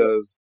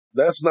 Because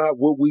that's not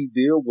what we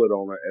deal with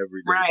on an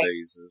everyday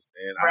basis.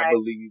 And I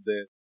believe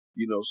that,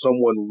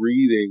 someone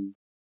reading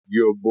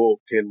your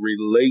book can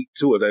relate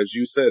to it, as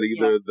you said,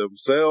 either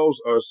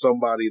themselves or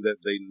somebody that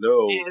they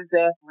know.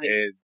 Exactly.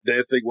 And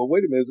they think, well,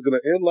 wait a minute, is it going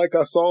to end like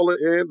I saw it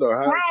end or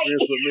how it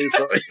feels with me?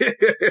 So,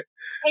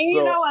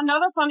 and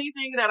another funny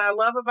thing that I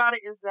love about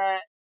it is that,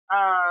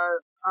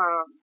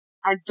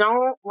 I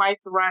don't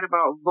like to write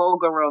about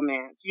vulgar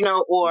romance,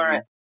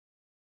 or,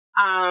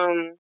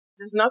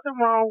 there's nothing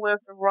wrong with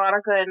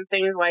erotica and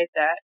things like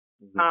that.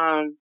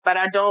 But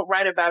I don't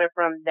write about it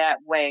from that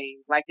way.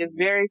 Like, it's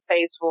very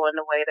tasteful in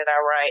the way that I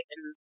write.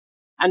 And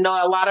I know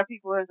a lot of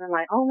people have been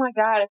like, oh my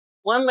God.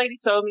 One lady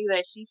told me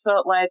that she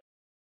felt like,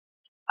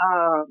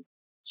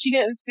 she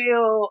didn't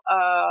feel,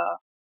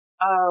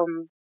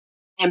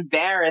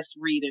 embarrassed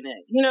reading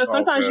it. You know,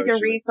 sometimes you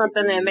can read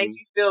something that makes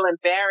you feel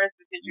embarrassed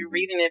because you're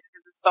reading it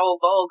because it's so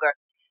vulgar.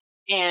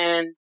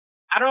 And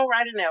I don't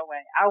write in that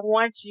way.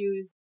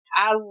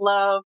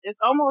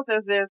 It's almost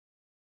as if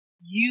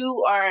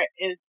you are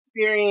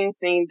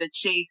experiencing the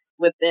chase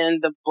within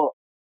the book.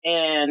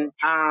 And,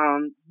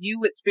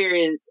 you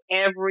experience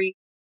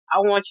I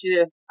want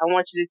you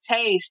to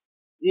taste,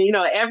 you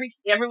know, every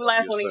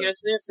last one of your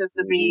senses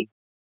to be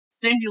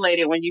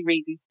stimulated when you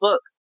read these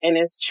books. And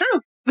it's true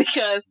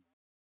because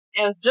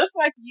it's just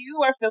like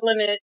you are feeling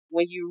it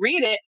when you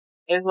read it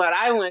is what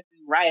I went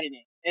through writing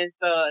it. And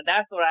so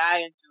that's what I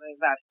enjoy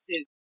about it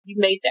too. You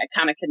make that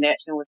kind of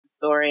connection with the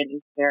story and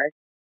its character.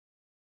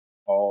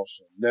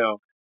 Awesome. Now,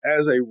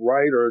 as a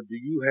writer, do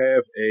you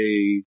have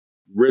a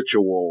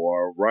ritual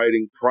or a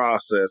writing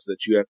process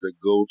that you have to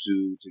go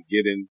to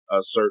get in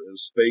a certain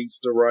space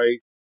to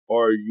write?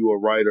 Or are you a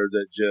writer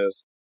that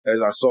just,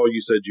 as I saw you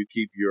said, you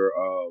keep your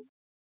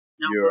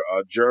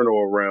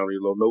journal around,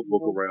 your little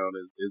notebook around?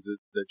 Is it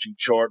that you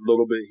chart a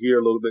little bit here,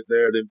 a little bit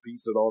there, then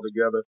piece it all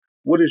together?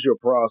 What is your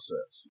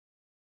process?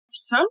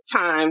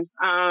 Sometimes,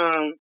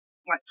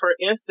 like for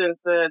instance,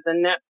 the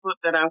next book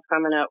that I'm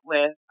coming up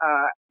with,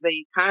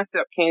 the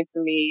concept came to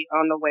me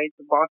on the way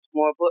to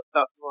Baltimore Book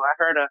Festival. I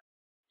heard a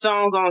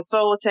song on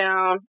Soul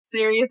Town,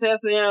 Sirius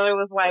XM. It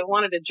was like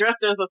one of the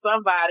Drifters or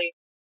somebody.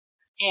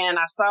 And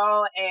I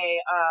saw an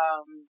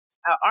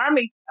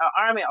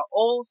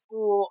old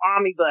school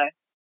army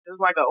bus. It was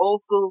like an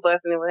old school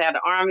bus and it had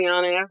the army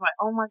on it. And I was like,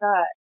 oh my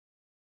God.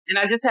 And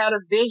I just had a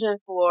vision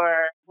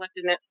for what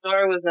the next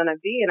story was going to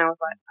be. And I was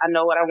like, I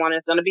know what I want.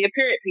 It's going to be a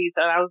period piece.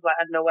 And I was like,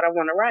 I know what I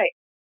want to write.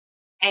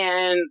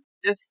 And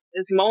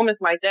it's moments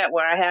like that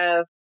where I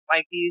have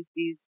like these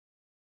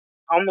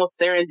almost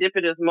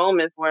serendipitous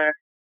moments where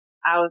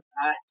I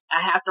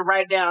have to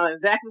write down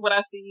exactly what I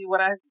see,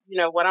 what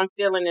I'm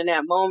feeling in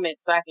that moment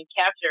so I can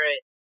capture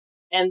it.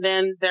 And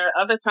then there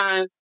are other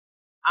times,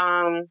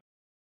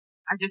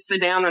 I just sit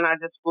down and I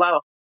just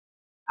flow.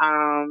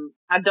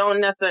 I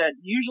don't necessarily,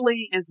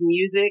 usually it's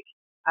music.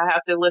 I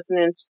have to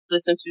listen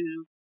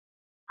to,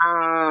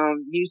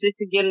 music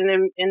to get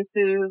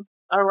into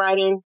a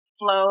writing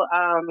flow.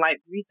 Like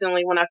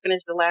recently when I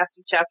finished the last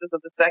two chapters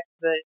of the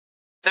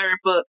third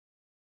book,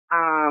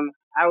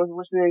 I was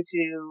listening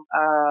to,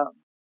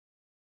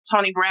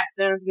 Toni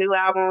Braxton's new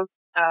album,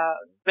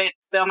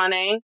 Spell My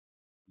Name.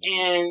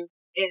 And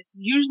it's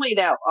usually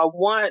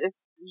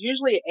it's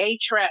usually a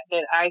track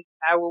that I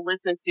will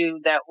listen to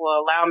that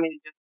will allow me to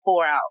just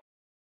pour out,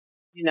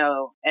 you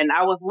know, and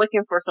I was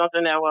looking for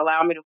something that will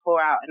allow me to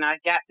pour out. And I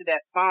got to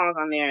that song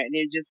on there and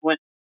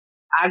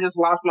I just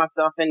lost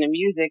myself in the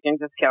music and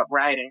just kept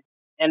writing.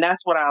 And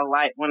that's what I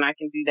like when I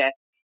can do that.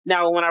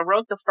 Now, when I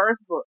wrote the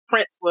first book,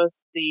 Prince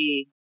was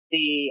the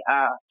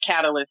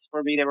catalyst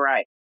for me to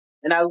write.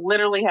 And I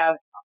literally have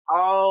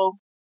all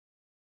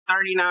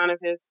 39 of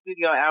his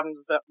studio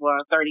albums, well,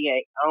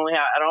 38. I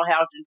don't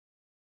have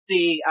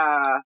the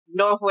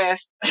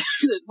Northwest,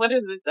 what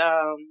is it?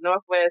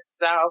 Northwest,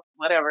 South,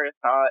 whatever it's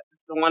called.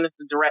 It's the one that's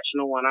the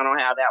directional one. I don't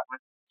have that one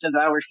because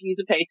I refuse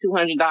to pay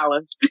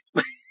 $200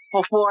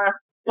 for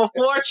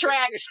four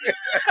tracks.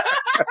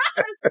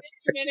 50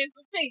 minutes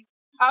a piece.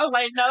 I was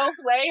like, no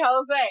way,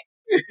 Jose.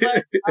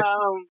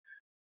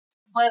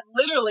 But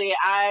literally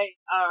I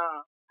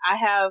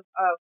have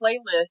a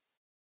playlist.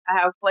 I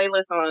have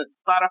playlists on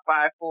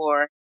Spotify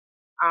for,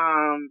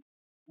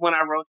 when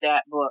I wrote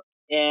that book.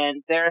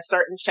 And there are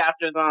certain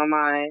chapters on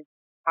my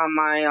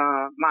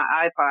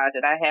iPod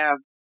that I have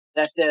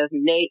that says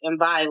Nate and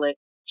Violet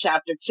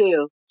chapter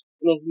 2.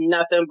 And it's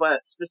nothing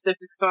but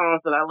specific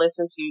songs that I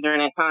listen to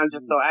during that time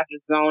just so I can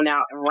zone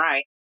out and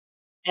write.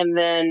 And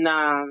then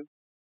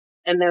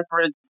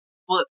for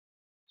book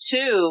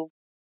 2,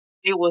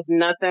 it was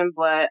nothing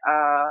but,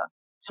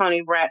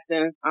 Toni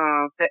Braxton's,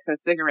 Sex and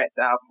Cigarettes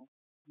album.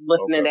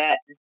 Listening to that.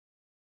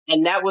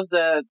 And that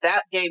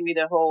gave me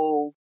the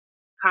whole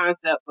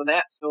concept for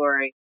that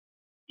story.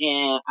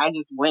 And I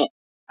just went.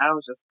 I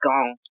was just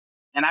gone.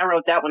 And I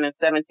wrote that one in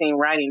 17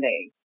 writing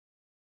days.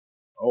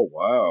 Oh,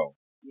 wow.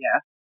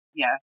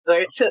 Yeah. So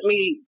it took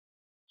me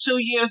 2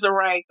 years to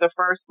write the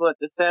first book.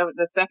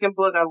 The second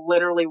book, I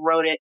literally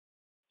wrote it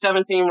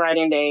 17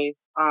 writing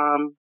days.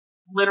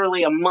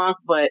 Literally a month,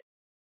 but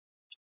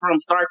from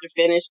start to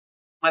finish.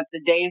 But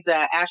the days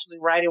that I actually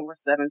writing were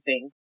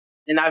 17.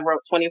 And I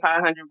wrote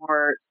 2,500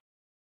 words,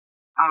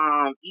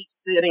 each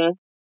sitting,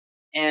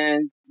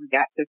 and we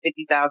got to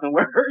 50,000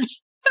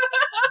 words.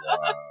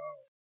 Wow.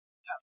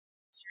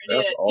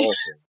 That's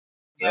awesome.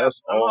 Yeah,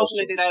 That's I'm awesome.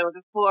 hoping to do that with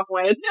the fourth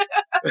one.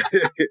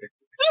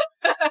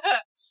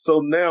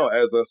 So now,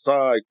 as a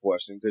side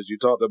question, because you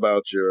talked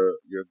about your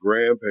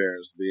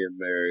grandparents being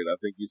married, I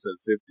think you said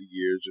 50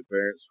 years, your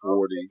parents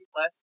 40. 50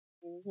 plus.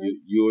 Mm-hmm.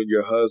 You and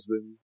your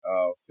husband,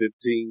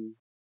 15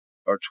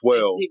 or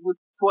 12.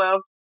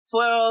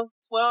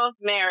 12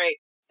 married,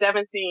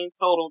 17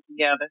 total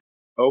together.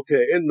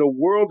 Okay. In the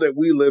world that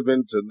we live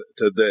in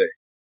today,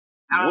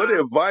 what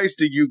advice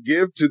do you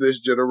give to this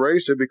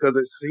generation? Because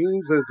it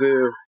seems as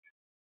if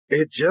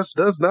it just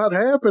does not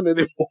happen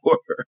anymore.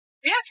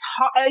 It's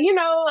hard.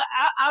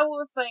 I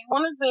will say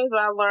one of the things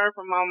that I learned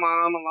from my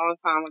mom a long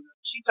time ago.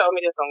 She told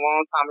me this a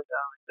long time ago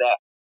is that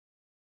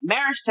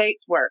marriage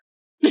takes work.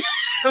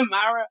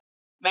 Myra,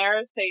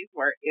 marriage takes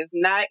work. It's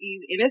not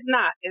easy, and it's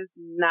not. It's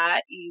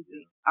not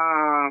easy.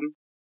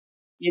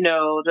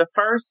 The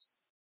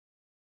first,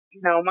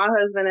 my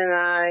husband and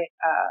I,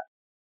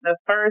 the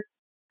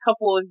first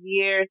couple of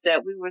years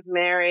that we was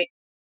married,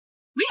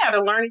 we had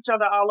to learn each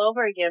other all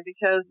over again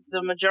because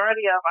the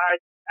majority of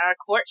our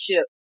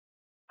courtship,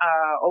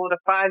 over the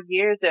 5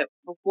 years that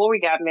before we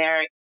got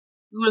married,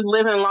 we was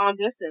living long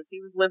distance.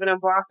 He was living in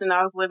Boston.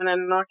 I was living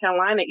in North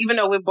Carolina. Even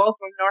though we're both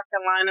from North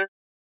Carolina,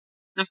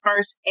 the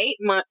first 8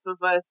 months of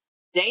us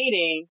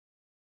dating,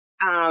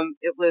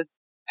 it was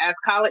as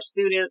college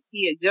students.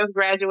 He had just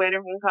graduated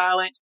from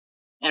college.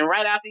 And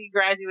right after he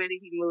graduated,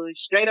 he moved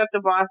straight up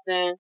to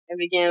Boston and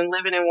began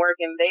living and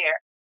working there.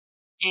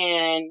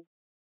 And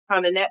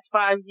for the next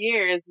 5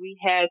 years, we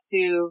had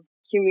to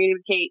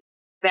communicate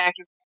back,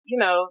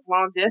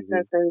 long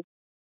distance. And,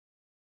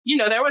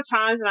 there were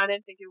times when I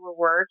didn't think it would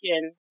work,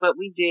 but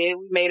we did.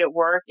 We made it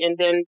work. And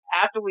then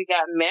after we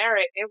got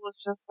married, it was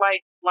just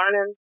like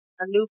learning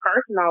a new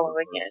person all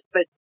over again.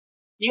 But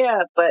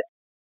yeah, but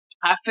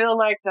I feel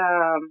like,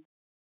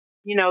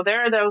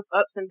 there are those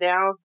ups and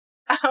downs.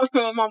 I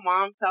remember my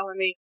mom telling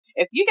me,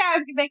 if you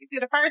guys can make it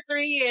through the first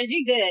 3 years,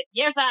 you good.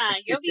 You're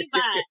fine. You'll be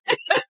fine.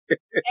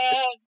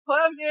 And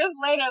 12 years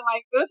later,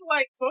 like, it's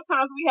like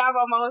sometimes we have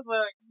our moments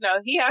where,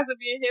 he has to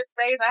be in his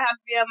space. I have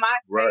to be in my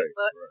space.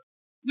 But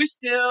we're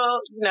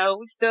still,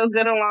 we still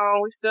get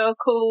along. We're still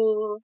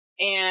cool.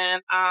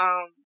 And,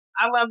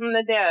 I love him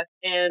to death.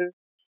 And,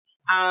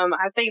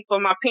 I think for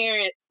my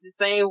parents, the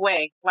same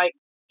way. Like,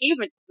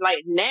 even,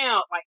 like,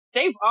 now, like,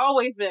 they've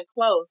always been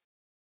close.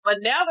 But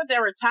now that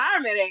they're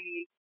retirement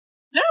age,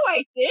 they're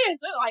like this.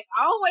 They're like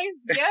always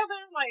together.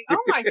 Like,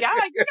 oh my God,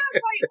 you guys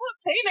like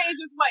little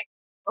teenagers. Like,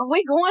 are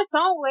we going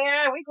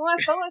somewhere? Are we going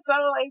so and so?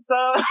 Like,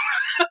 so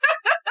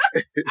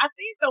I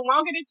think the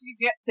longer that you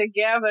get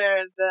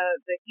together,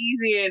 the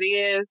easier it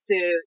is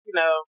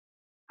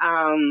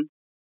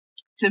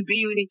to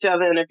be with each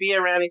other and to be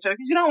around each other.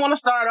 Because you don't want to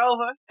start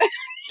over.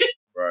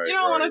 You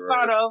don't want to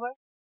start over.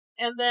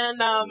 And then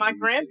my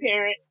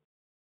grandparents.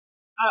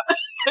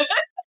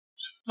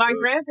 My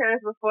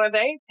grandparents, before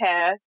they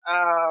passed,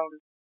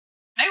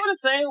 they were the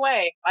same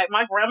way. Like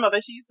my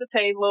grandmother, she used to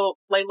play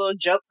little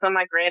jokes on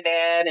my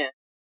granddad and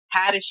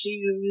hide his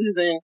shoes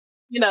and,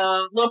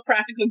 little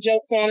practical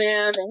jokes on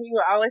him. And he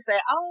would always say,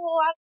 "Oh,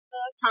 I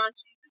love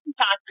Tanchi,"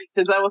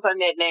 because that was her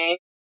nickname.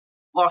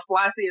 Or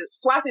Flossie.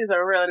 Flossie is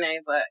her real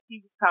name, but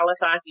he just called her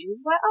Tanchi. He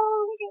was like,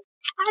 "Oh,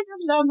 I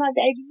just love my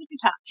baby. Look at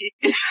Tanchi."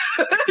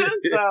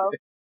 So.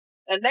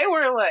 And they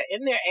were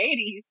in their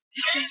 80s,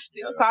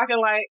 still talking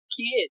like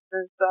kids.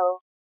 And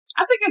so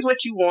I think it's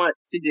what you want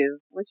to do,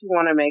 what you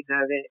want to make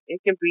of it.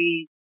 It can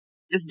be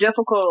as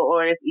difficult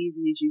or as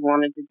easy as you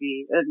want it to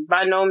be.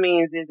 By no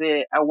means is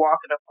it a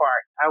walk in the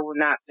park. I would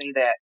not say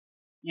that.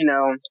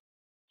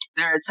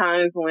 There are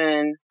times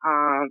when,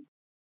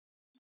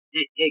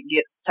 it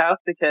gets tough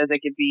because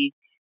it could be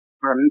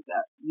for,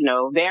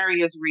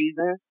 various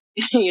reasons.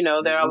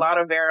 There are a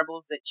lot of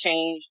variables that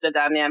change the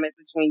dynamic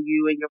between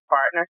you and your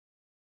partner.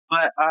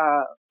 But,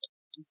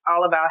 it's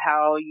all about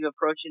how you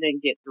approach it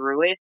and get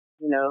through it.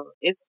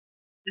 It's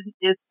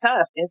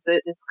tough.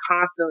 It's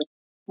constantly.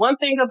 One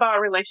thing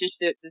about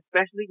relationships,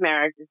 especially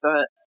marriage,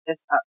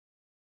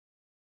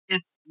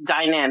 it's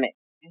dynamic.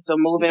 It's a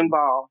moving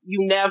ball.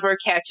 You never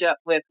catch up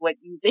with what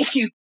you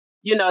think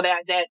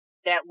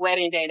that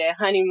wedding day, that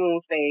honeymoon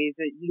phase.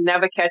 You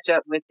never catch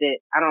up with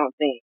it. I don't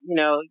think,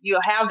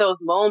 you'll have those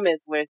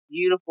moments where it's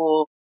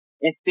beautiful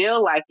and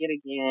feel like it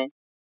again,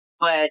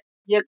 but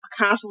you're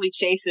constantly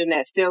chasing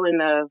that feeling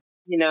of,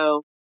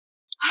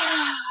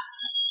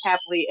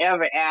 happily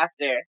ever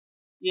after,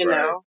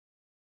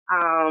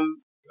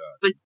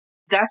 but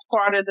that's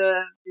part of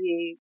the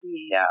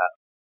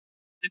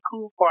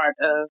cool part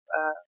of,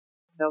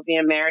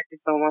 being married to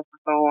someone for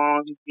so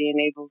long, is being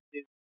able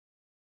to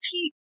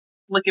keep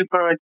looking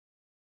for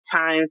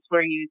times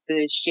for you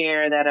to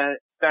share that are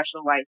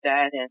special like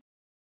that. And,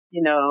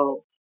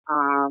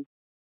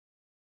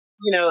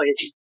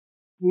 it's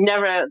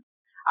never,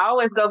 I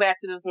always go back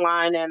to this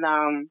line and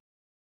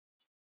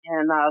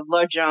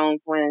Lord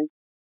Jones when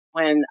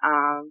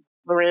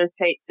Lorenz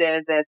Tate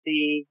says at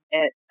the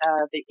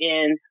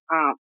end,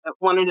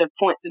 one of the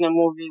points in the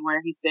movie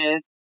where he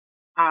says,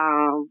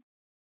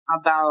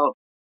 about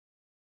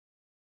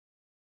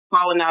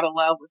falling out of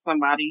love with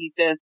somebody, he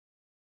says,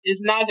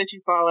 it's not that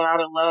you've fallen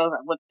out of love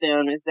with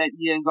them, it's that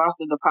you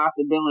exhausted the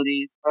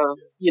possibilities of,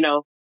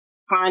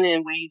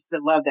 finding ways to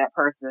love that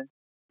person,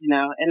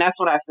 and that's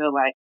what I feel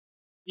like.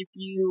 If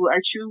you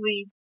are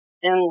truly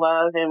in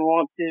love and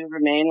want to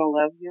remain in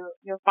love,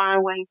 you'll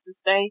find ways to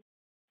stay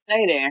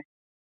there.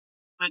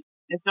 But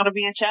it's going to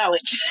be a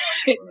challenge.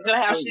 You're going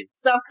to have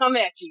stuff come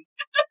at you.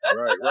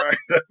 Right.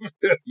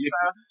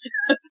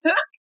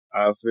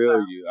 I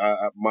feel you.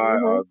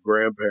 My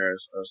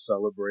grandparents are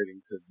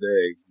celebrating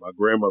today. My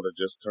grandmother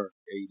just turned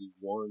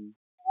 81.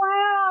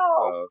 Wow.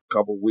 a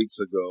couple weeks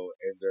ago,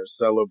 and they're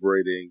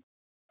celebrating.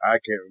 I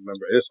can't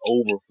remember. It's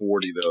over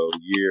 40 though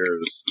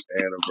years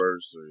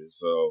anniversary.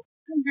 So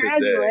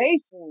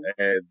congratulations!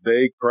 Today, and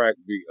they cracked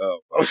me up.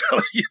 I'm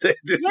telling you, they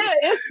did. Yeah,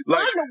 it's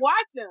fun to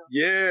watch them.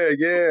 Yeah.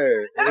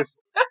 It's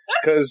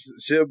because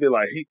she'll be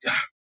like, he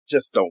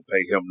just don't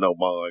pay him no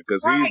mind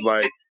because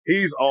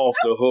he's off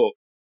the hook,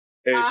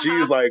 and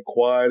she's like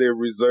quiet and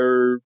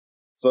reserved.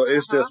 So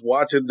it's just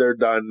watching their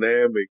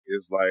dynamic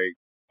is like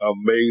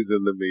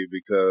amazing to me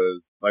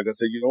because, like I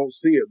said, you don't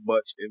see it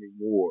much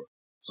anymore.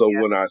 So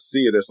when I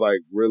see it, it's like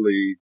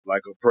really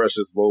like a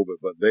precious moment,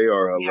 but they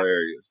are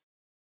hilarious.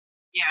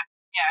 Yeah.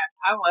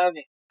 I love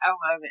it.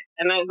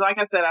 And then, like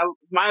I said,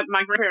 my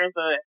grandparents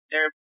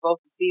they're both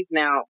deceased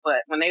now,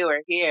 but when they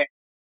were here,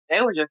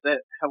 they were just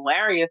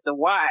hilarious to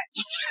watch.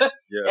 Yes.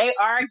 They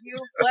argue,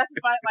 fuss,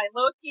 fight like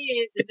little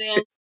kids, and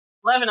then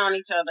loving on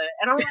each other.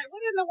 And I'm like,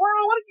 what in the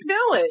world? What are you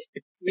doing?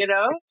 You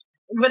know?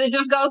 But it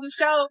just goes to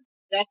show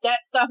that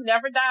stuff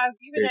never dies.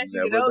 Even as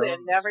you get older, it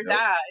never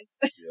dies.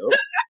 Yep.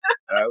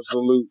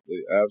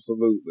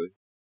 Absolutely.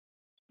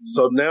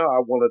 So now I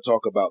want to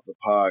talk about the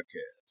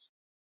podcast.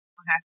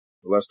 Okay.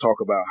 Let's talk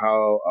about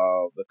how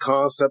the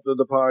concept of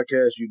the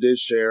podcast. You did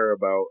share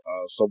about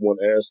someone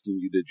asking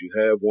you, did you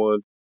have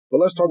one? But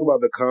let's talk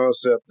about the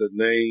concept, the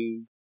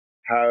name,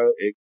 how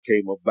it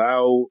came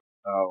about,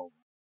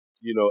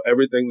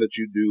 everything that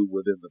you do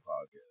within the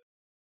podcast.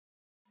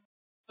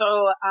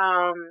 So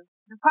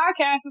the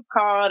podcast is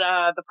called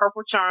The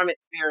Purple Charm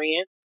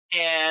Experience.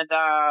 And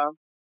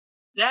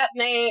that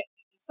name,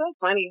 it's so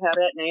funny how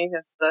that name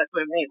has stuck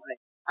with me.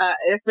 Like,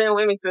 it's been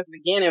with me since the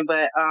beginning,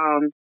 but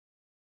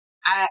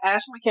I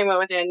actually came up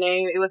with that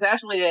name. It was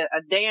actually a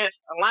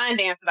line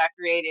dance that I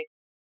created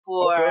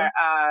for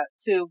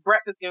to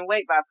Breakfast and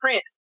Wake by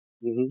Prince.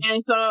 Mm-hmm.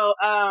 And so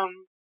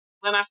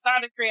when I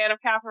started Creative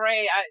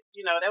Cabaret,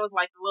 that was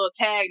like a little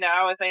tag that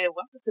I always say,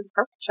 welcome to the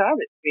Purple Charm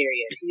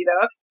Experience,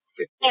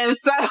 and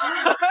so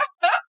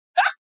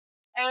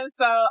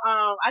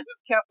I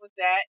just kept with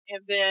that.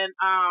 And then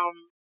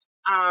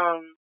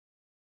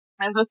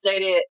as I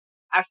stated,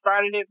 I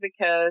started it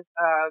because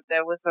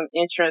there was some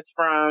interest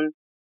from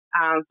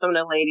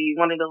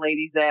one of the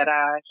ladies that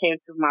came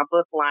to my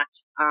book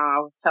launch. I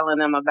was telling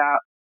them about,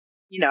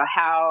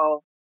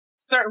 how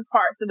certain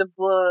parts of the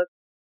book,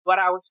 what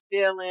I was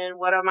feeling,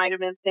 what I might have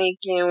been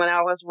thinking when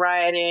I was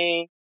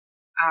writing,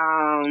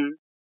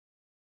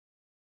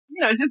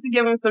 just to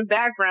give them some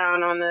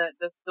background on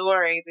the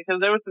story, because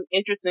there were some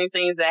interesting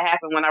things that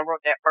happened when I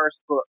wrote that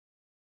first book.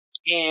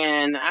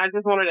 And I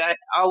just wanted to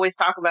always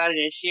talk about it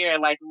and share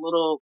like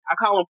I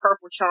call them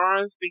purple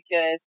charms,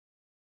 because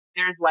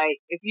there's like,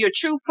 if you're a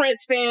true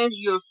Prince fan,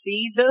 you'll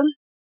see them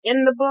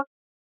in the book.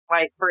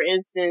 Like, for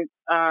instance,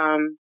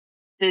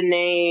 the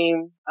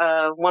name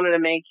of one of the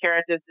main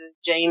characters is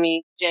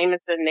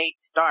Jameson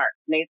Nate Stark,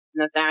 Nate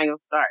Nathaniel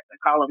Stark. I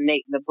call him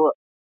Nate in the book.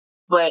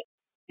 But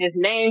the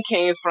Nate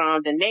came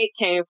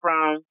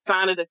from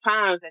Sign of the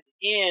Times at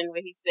the end,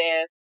 where he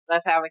says,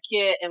 let's have a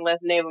kid and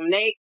let's name him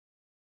Nate.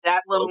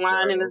 That little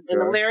line in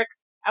the lyrics.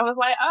 I was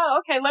like, oh,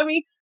 okay, let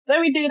me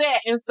do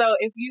that. And so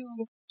if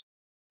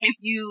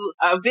you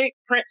are a big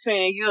Prince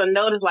fan, you'll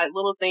notice like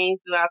little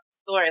things throughout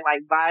the story,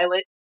 like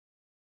Violet.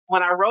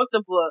 When I wrote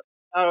the book,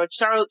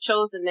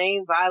 chose the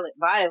name Violet.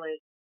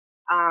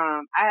 I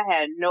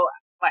had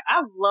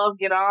I love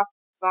Get Off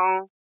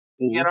song,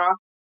 Get Off.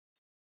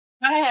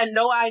 I had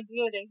no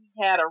idea that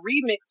he had a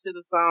remix to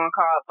the song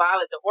called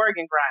Violet the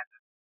Organ Grinder.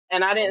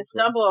 And I didn't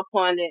stumble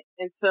upon it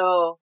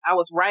until I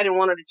was writing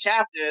one of the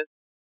chapters,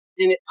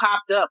 and it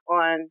popped up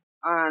on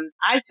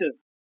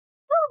iTunes.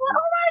 I was like,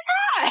 oh my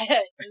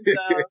God. And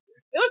so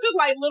it was just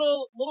like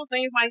little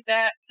things like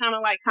that, kind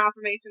of like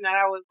confirmation that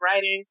I was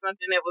writing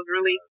something that was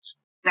really,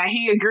 that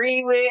he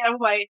agreed with. I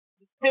was like,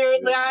 the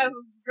spirit guys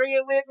was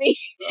agreeing with me.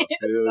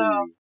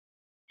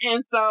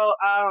 So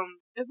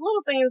there's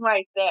little things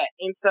like that.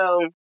 And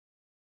so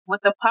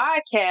with the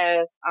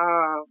podcast,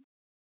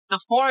 the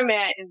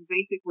format is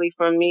basically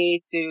for me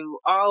to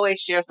always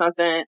share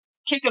something,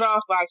 kick it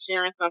off by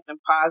sharing something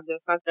positive,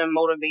 something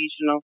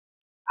motivational.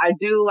 I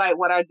do like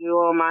what I do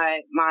on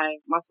my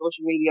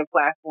social media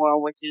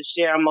platform, which is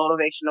share a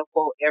motivational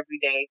quote every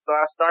day. So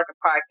I start the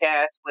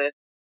podcast with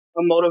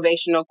a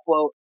motivational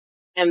quote.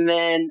 And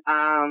then,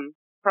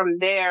 from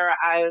there,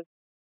 I,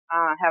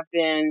 have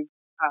been,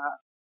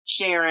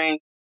 sharing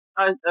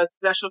a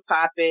special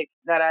topic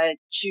that I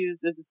choose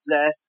to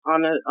discuss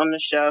on the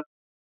show.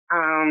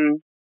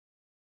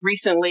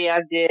 Recently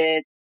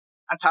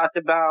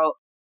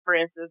for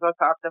instance, I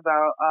talked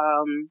about,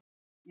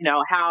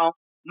 how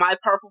my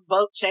purple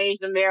vote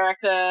changed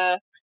America,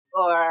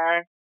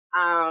 or,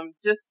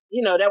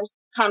 that was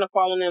kind of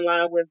falling in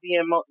line with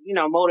being,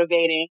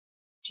 motivating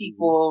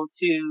people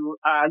to,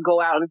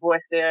 go out and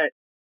voice their,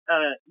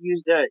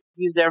 use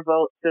their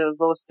vote to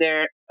voice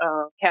their,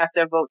 cast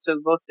their vote to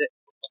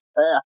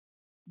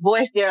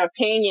voice their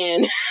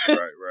opinion.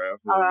 Right.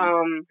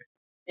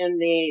 In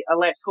the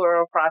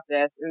electoral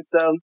process. And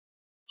so,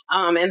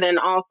 and then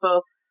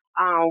also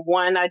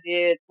One I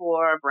did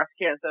for breast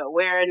cancer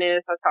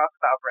awareness. I talked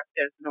about breast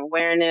cancer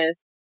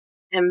awareness.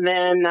 And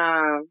then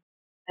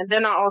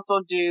I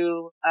also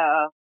do,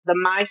 the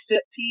My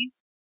Sip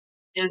piece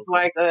is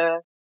like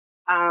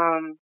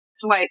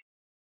it's like,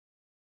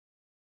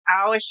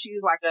 I always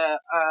choose like a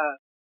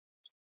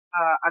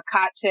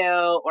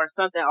cocktail or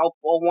something,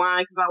 or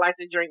wine, cause I like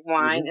to drink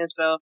wine. And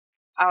so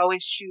I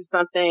always choose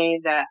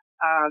something that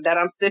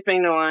I'm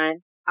sipping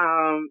on,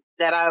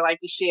 that I like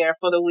to share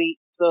for the week.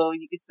 So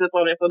you can sip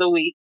on it for the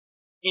week.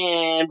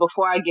 And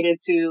before I get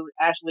into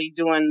actually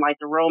doing like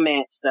the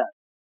romance stuff.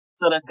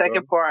 So the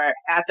second part,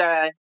 after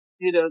I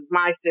do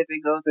my sip,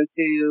 it goes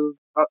into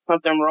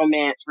something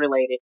romance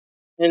related.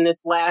 And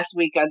this last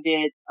week I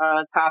did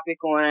a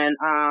topic on,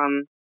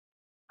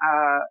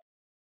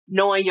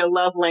 knowing your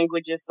love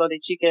languages so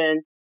that you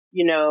can,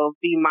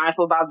 be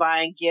mindful about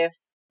buying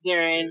gifts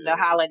during the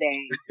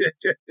holidays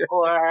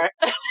or,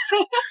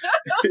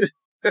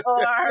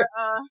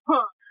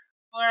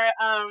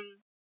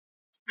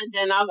 and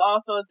then I've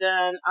also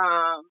done,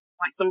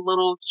 like some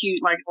little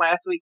cute, like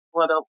last week,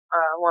 one of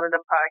the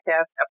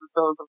podcast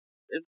episodes of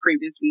the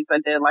previous weeks, I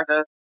did like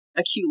a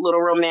cute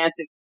little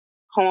romantic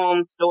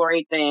poem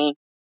story thing.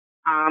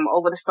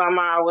 Over the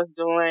summer, I was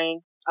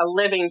doing a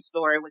living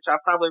story, which I'll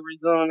probably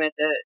resume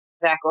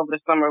back over the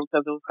summer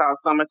because it was called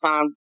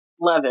Summertime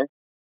Loving,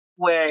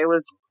 where it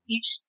was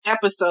each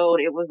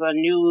episode, it was a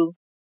new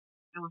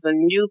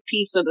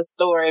piece of the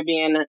story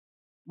being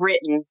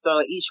written.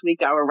 So each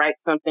week I would write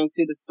something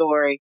to the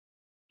story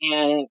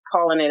and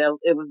calling it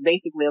it was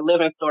basically a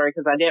living story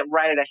because I didn't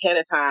write it ahead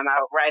of time. I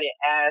would write it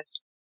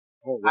as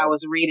I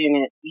was reading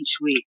it each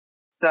week.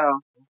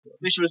 So,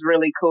 which was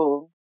really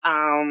cool.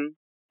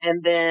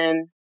 And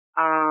then,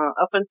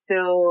 up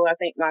until I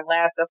think my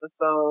last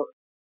episode,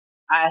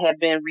 I had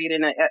been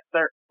reading an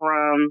excerpt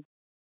from,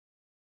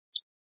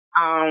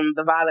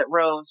 The Violet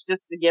Rose,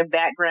 just to give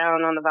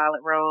background on The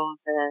Violet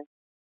Rose and,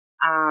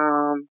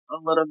 a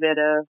little bit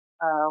of,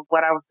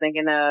 what I was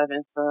thinking of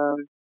and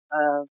some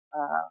of,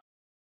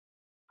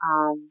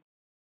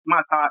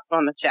 my thoughts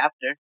on the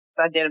chapter.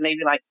 So I did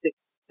maybe like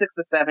six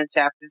or seven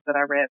chapters that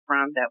I read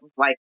from that was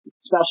like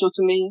special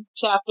to me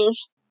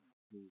chapters.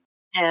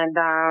 And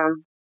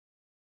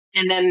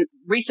then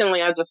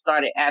recently I just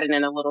started adding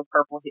in a little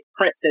purple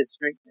Prince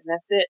history, and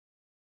that's it.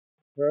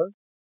 Okay.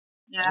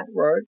 Yeah.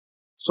 All right.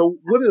 So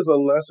what is a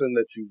lesson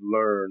that you've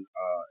learned,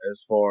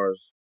 as far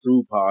as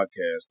through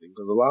podcasting?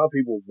 Because a lot of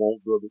people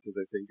won't do it because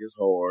they think it's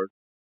hard.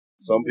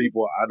 Some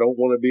people, I don't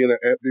want to be in an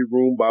empty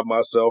room by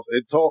myself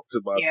and talk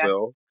to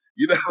myself.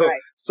 Right.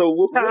 So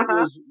what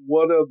was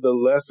one of the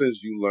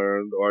lessons you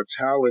learned or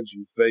challenge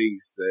you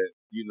faced that,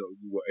 you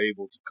were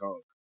able to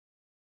conquer?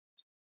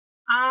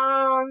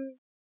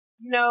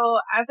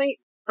 I think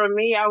for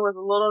me, I was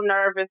a little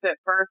nervous at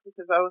first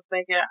because I was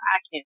thinking, I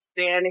can't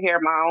stand to hear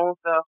my own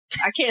self.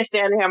 I can't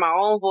stand to hear my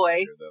own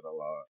voice. I hear that a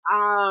lot.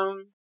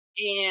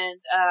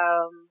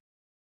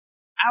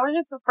 I was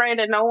just afraid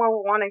that no one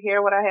would want to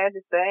hear what I had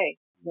to say,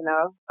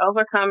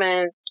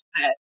 overcoming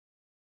that.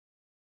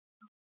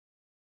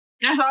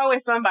 There's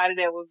always somebody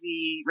that will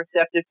be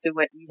receptive to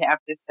what you have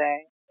to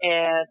say.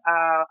 And,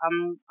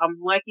 I'm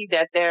lucky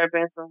that there have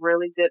been some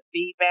really good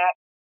feedback.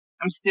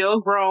 I'm still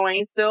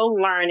growing, still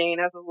learning.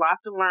 There's a lot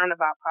to learn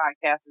about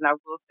podcasting. I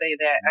will say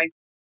that.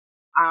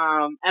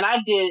 And I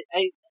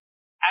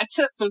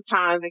took some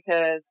time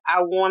because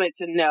I wanted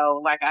to know,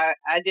 like, I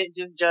didn't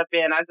just jump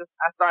in. I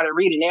started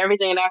reading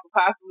everything that I could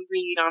possibly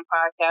read on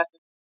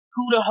podcasting.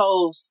 Who to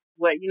host,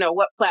 what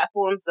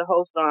platforms to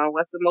host on,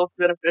 what's the most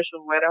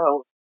beneficial way to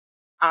host.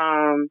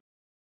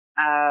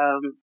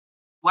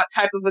 What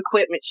type of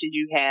equipment should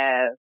you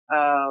have?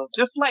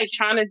 Just like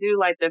trying to do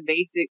like the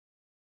basic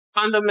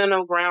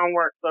fundamental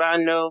groundwork so that I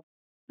know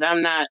that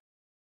I'm not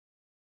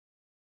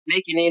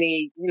making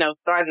any,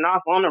 starting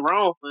off on the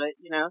wrong foot,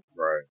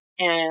 Right.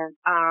 And,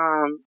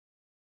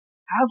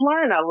 I've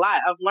learned a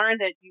lot. I've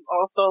learned that you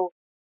also,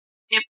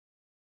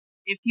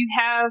 if you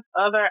have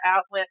other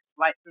outlets,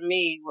 like for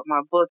me with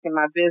my book and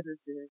my business,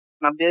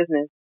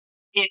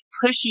 it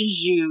pushes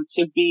you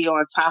to be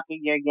on top of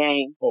your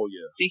game. Oh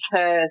yeah.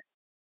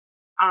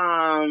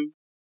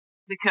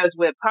 Because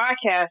with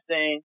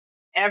podcasting,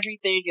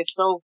 everything is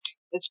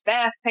it's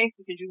fast paced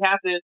because you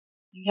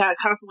have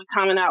constantly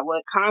coming out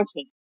with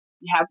content.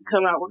 You have to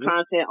come out with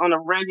content on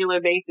a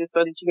regular basis so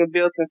that you can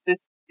build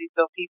consistency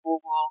so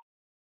people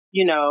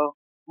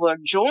will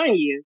join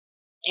you.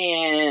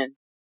 And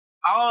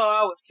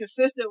I was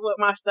consistent with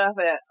my stuff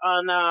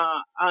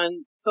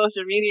on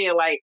social media,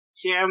 like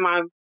sharing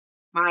my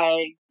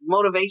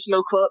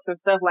motivational quotes and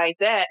stuff like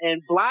that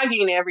and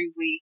blogging every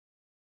week.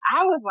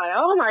 I was like,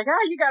 oh my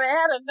God, you gotta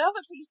add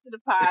another piece to the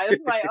pie.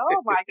 It's like,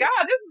 oh my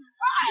God, this is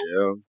fun.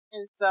 Yeah.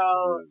 And so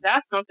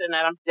that's something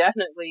that I'm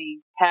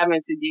definitely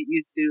having to get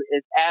used to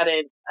is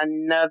adding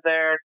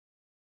another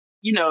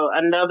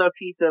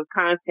piece of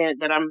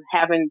content that I'm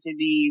having to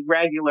be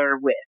regular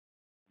with,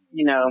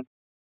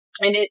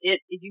 and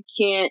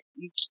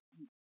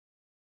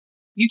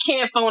you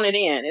can't phone it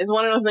in. It's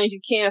one of those things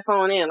you can't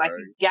phone in. Like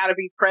you gotta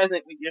be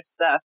present with your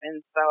stuff.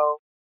 And so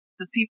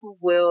Because people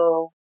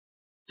will,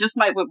 just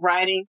like with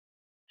writing,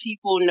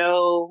 people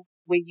know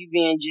when you're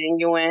being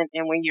genuine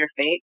and when you're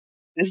fake.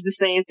 It's the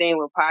same thing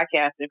with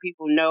podcasting.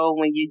 People know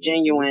when you're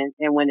genuine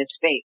and when it's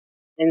fake.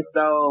 And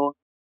so,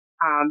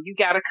 you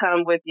gotta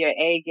come with your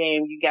A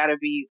game. You gotta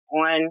be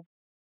on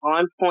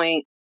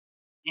point.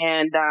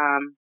 And,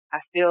 I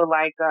feel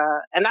like,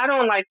 and I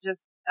don't like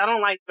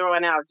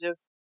throwing out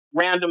just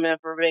random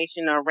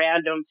information or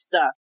random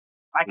stuff.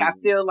 Like, I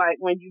feel like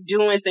when you're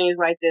doing things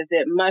like this,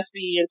 it must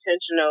be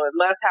intentional. It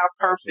must have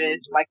purpose.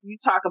 Absolutely. Like you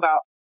talk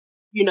about,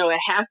 it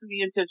has to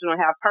be intentional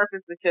and have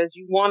purpose because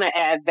you want to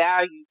add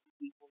value to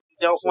people. You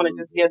don't want to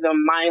just give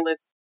them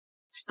mindless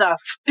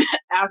stuff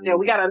out there.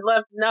 We got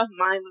enough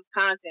mindless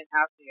content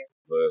out there.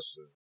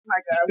 Listen.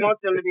 Like, I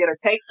want them to be able to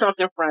take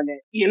something from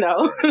it,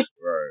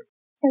 Right.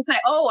 And say,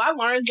 oh, I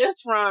learned this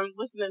from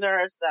listening to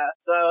her stuff.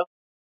 So,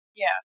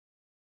 yeah.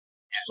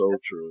 So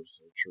true.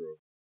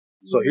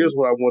 So here's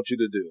what I want you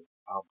to do.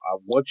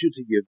 I want you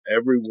to give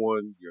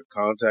everyone your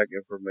contact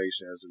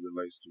information as it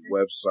relates to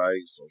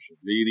websites, social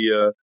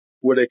media,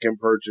 where they can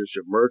purchase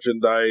your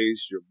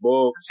merchandise, your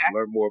books,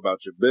 learn more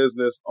about your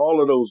business, all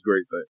of those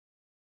great things.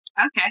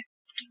 Okay.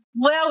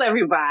 Well,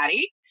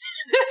 everybody,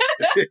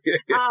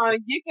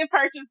 you can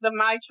purchase the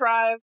My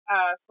Tribe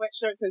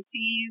sweatshirts and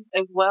tees,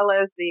 as well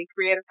as the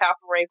Creative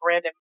Calvary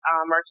branded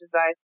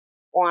merchandise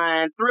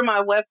through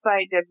my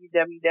website,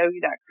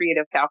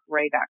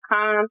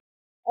 www.creativecalvary.com,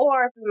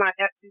 or through my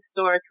Etsy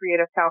store,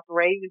 Creative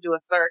Calvary. You can do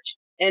a search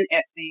in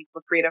Etsy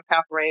for Creative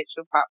Calvary. It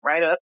should pop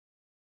right up.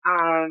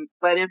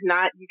 But if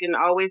not, you can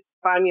always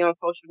find me on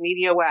social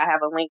media where I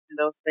have a link to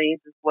those things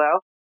as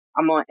well.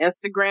 I'm on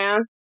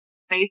Instagram,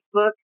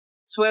 Facebook,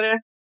 Twitter,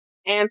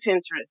 and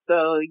Pinterest.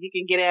 So you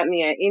can get at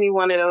me at any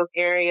one of those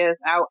areas.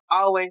 I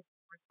always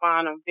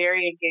respond. I'm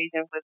very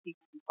engaging with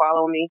people who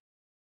follow me.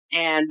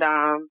 And,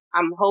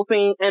 I'm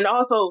hoping, and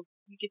also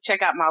you can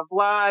check out my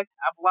blog.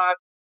 I blog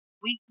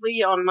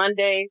weekly on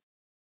Mondays,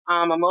 a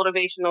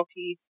motivational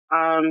piece,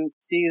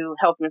 to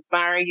help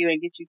inspire you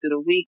and get you through the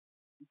week.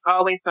 It's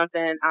always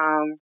something,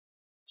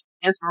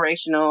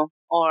 inspirational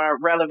or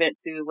relevant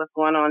to what's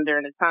going on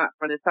during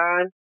for the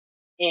time.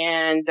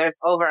 And there's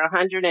over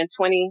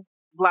 120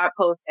 blog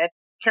posts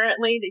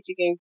currently that you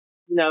can,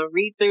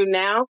 read through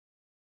now.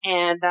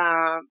 And,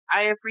 I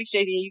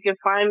appreciate it. You can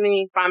find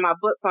my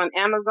books on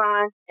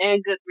Amazon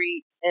and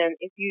Goodreads. And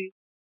if you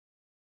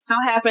so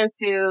happen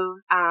to,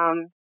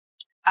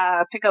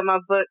 pick up my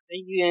book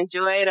and you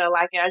enjoy it or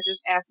like it, I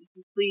just ask that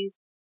you please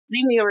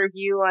leave me a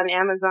review on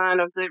Amazon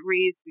or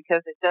Goodreads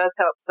because it does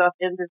help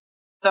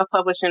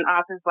self-publishing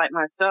authors like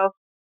myself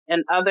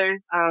and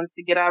others,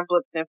 to get our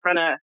books in front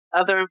of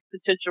other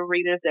potential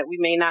readers that we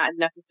may not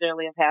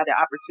necessarily have had the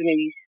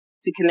opportunity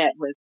to connect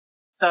with.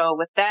 So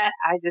with that,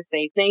 I just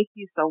say thank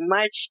you so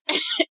much.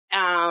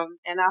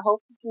 And I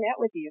hope to connect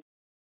with you.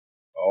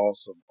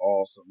 Awesome.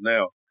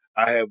 Now,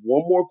 I have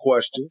one more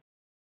question.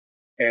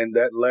 And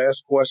that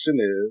last question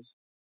is,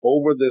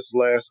 over this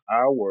last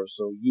hour or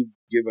so, you've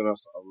given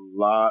us a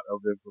lot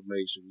of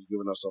information. You've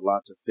given us a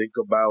lot to think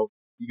about.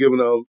 You've given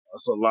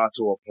us a lot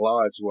to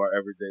apply to our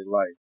everyday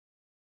life.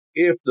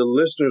 If the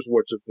listeners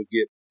were to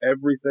forget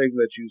everything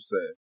that you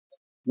said,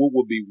 what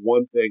would be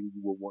one thing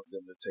you would want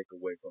them to take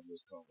away from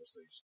this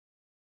conversation?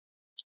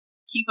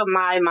 Keep a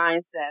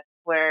mindset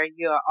where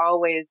you're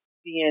always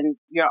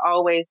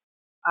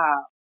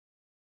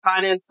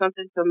finding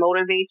something to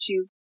motivate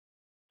you,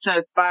 to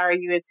inspire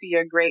you into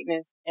your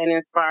greatness and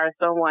inspire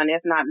someone,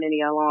 if not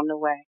many, along the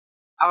way.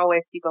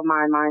 Always keep a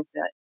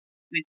mindset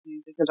with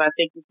you because I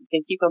think if you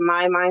can keep a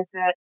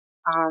mindset,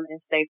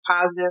 and stay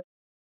positive,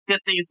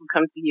 good things will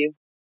come to you.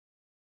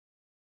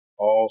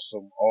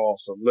 Awesome.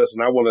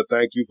 Listen, I want to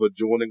thank you for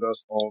joining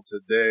us on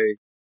today.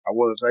 I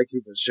want to thank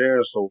you for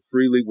sharing so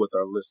freely with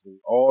our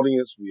listening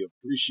audience. We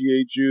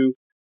appreciate you.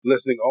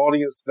 Listening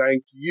audience,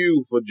 thank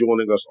you for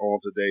joining us on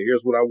today.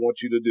 Here's what I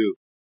want you to do.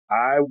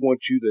 I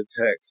want you to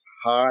text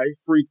high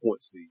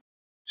frequency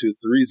to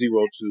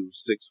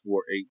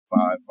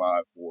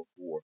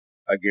 302-648-5544.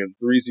 Again,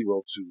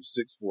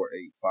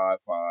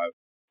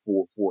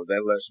 302-648-5544.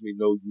 That lets me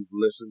know you've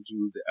listened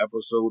to the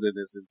episode in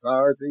its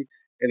entirety,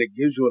 and it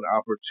gives you an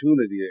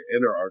opportunity to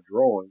enter our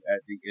drawing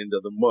at the end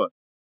of the month.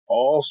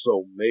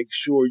 Also, make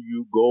sure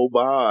you go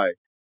by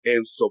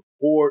and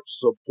support.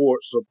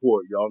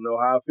 Y'all know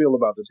how I feel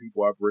about the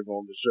people I bring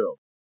on the show.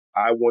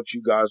 I want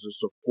you guys to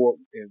support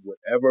in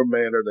whatever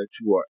manner that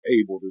you are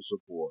able to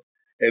support.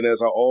 And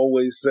as I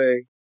always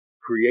say,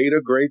 create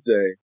a great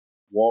day,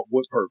 walk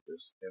with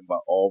purpose, and by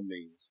all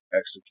means,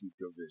 execute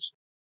your vision.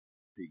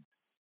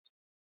 Peace.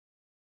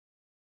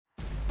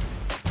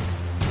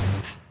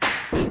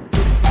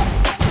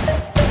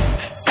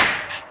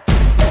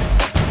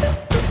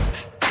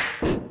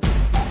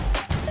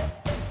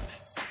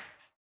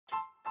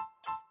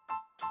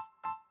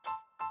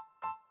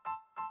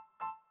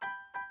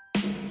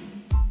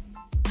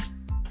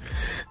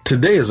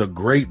 Today is a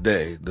great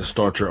day to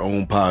start your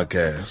own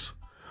podcast.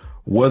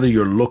 Whether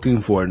you're looking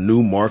for a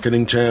new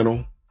marketing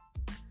channel,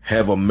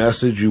 have a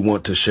message you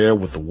want to share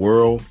with the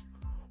world,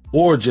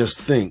 or just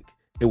think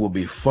it will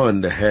be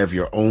fun to have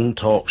your own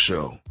talk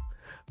show.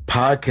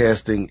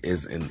 Podcasting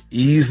is an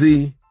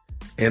easy,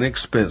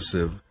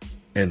 inexpensive,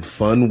 and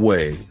fun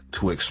way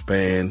to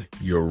expand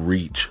your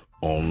reach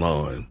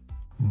online.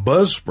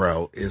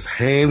 Buzzsprout is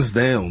hands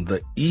down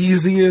the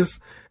easiest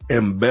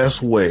and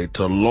best way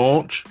to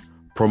launch,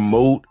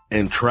 promote,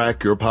 and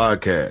track your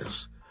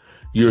podcast.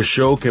 Your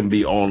show can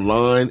be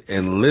online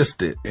and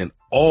listed in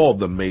all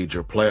the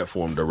major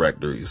platform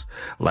directories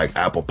like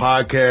Apple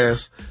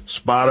Podcasts,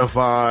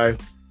 Spotify,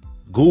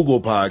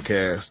 Google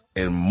Podcasts,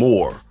 and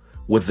more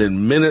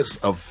within minutes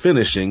of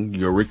finishing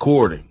your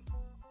recording.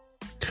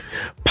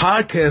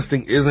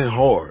 Podcasting isn't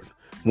hard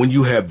when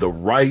you have the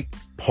right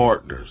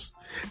partners,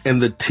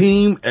 and the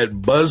team at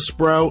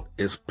Buzzsprout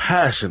is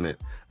passionate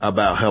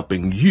about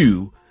helping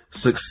you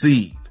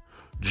succeed.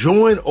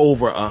 Join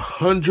over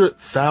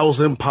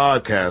 100,000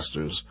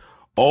 podcasters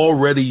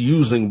already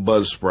using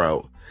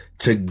Buzzsprout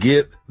to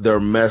get their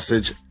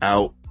message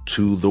out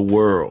to the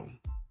world.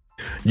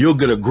 You'll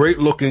get a great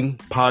looking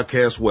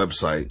podcast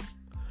website,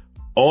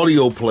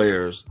 audio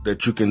players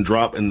that you can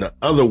drop into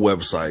other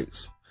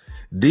websites,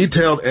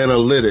 detailed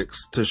analytics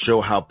to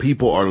show how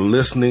people are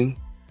listening,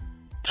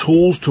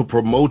 tools to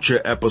promote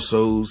your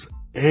episodes,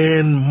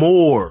 and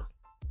more.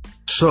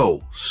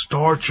 So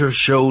start your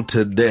show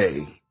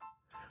today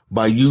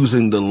by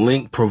using the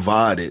link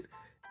provided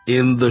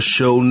in the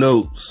show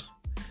notes.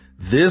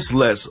 This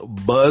lets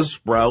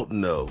Buzzsprout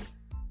know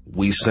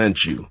we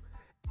sent you,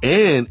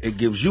 and it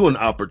gives you an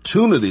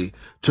opportunity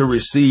to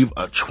receive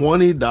a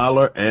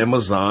 $20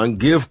 Amazon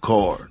gift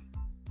card,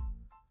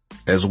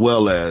 as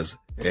well as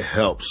it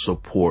helps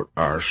support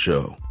our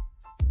show.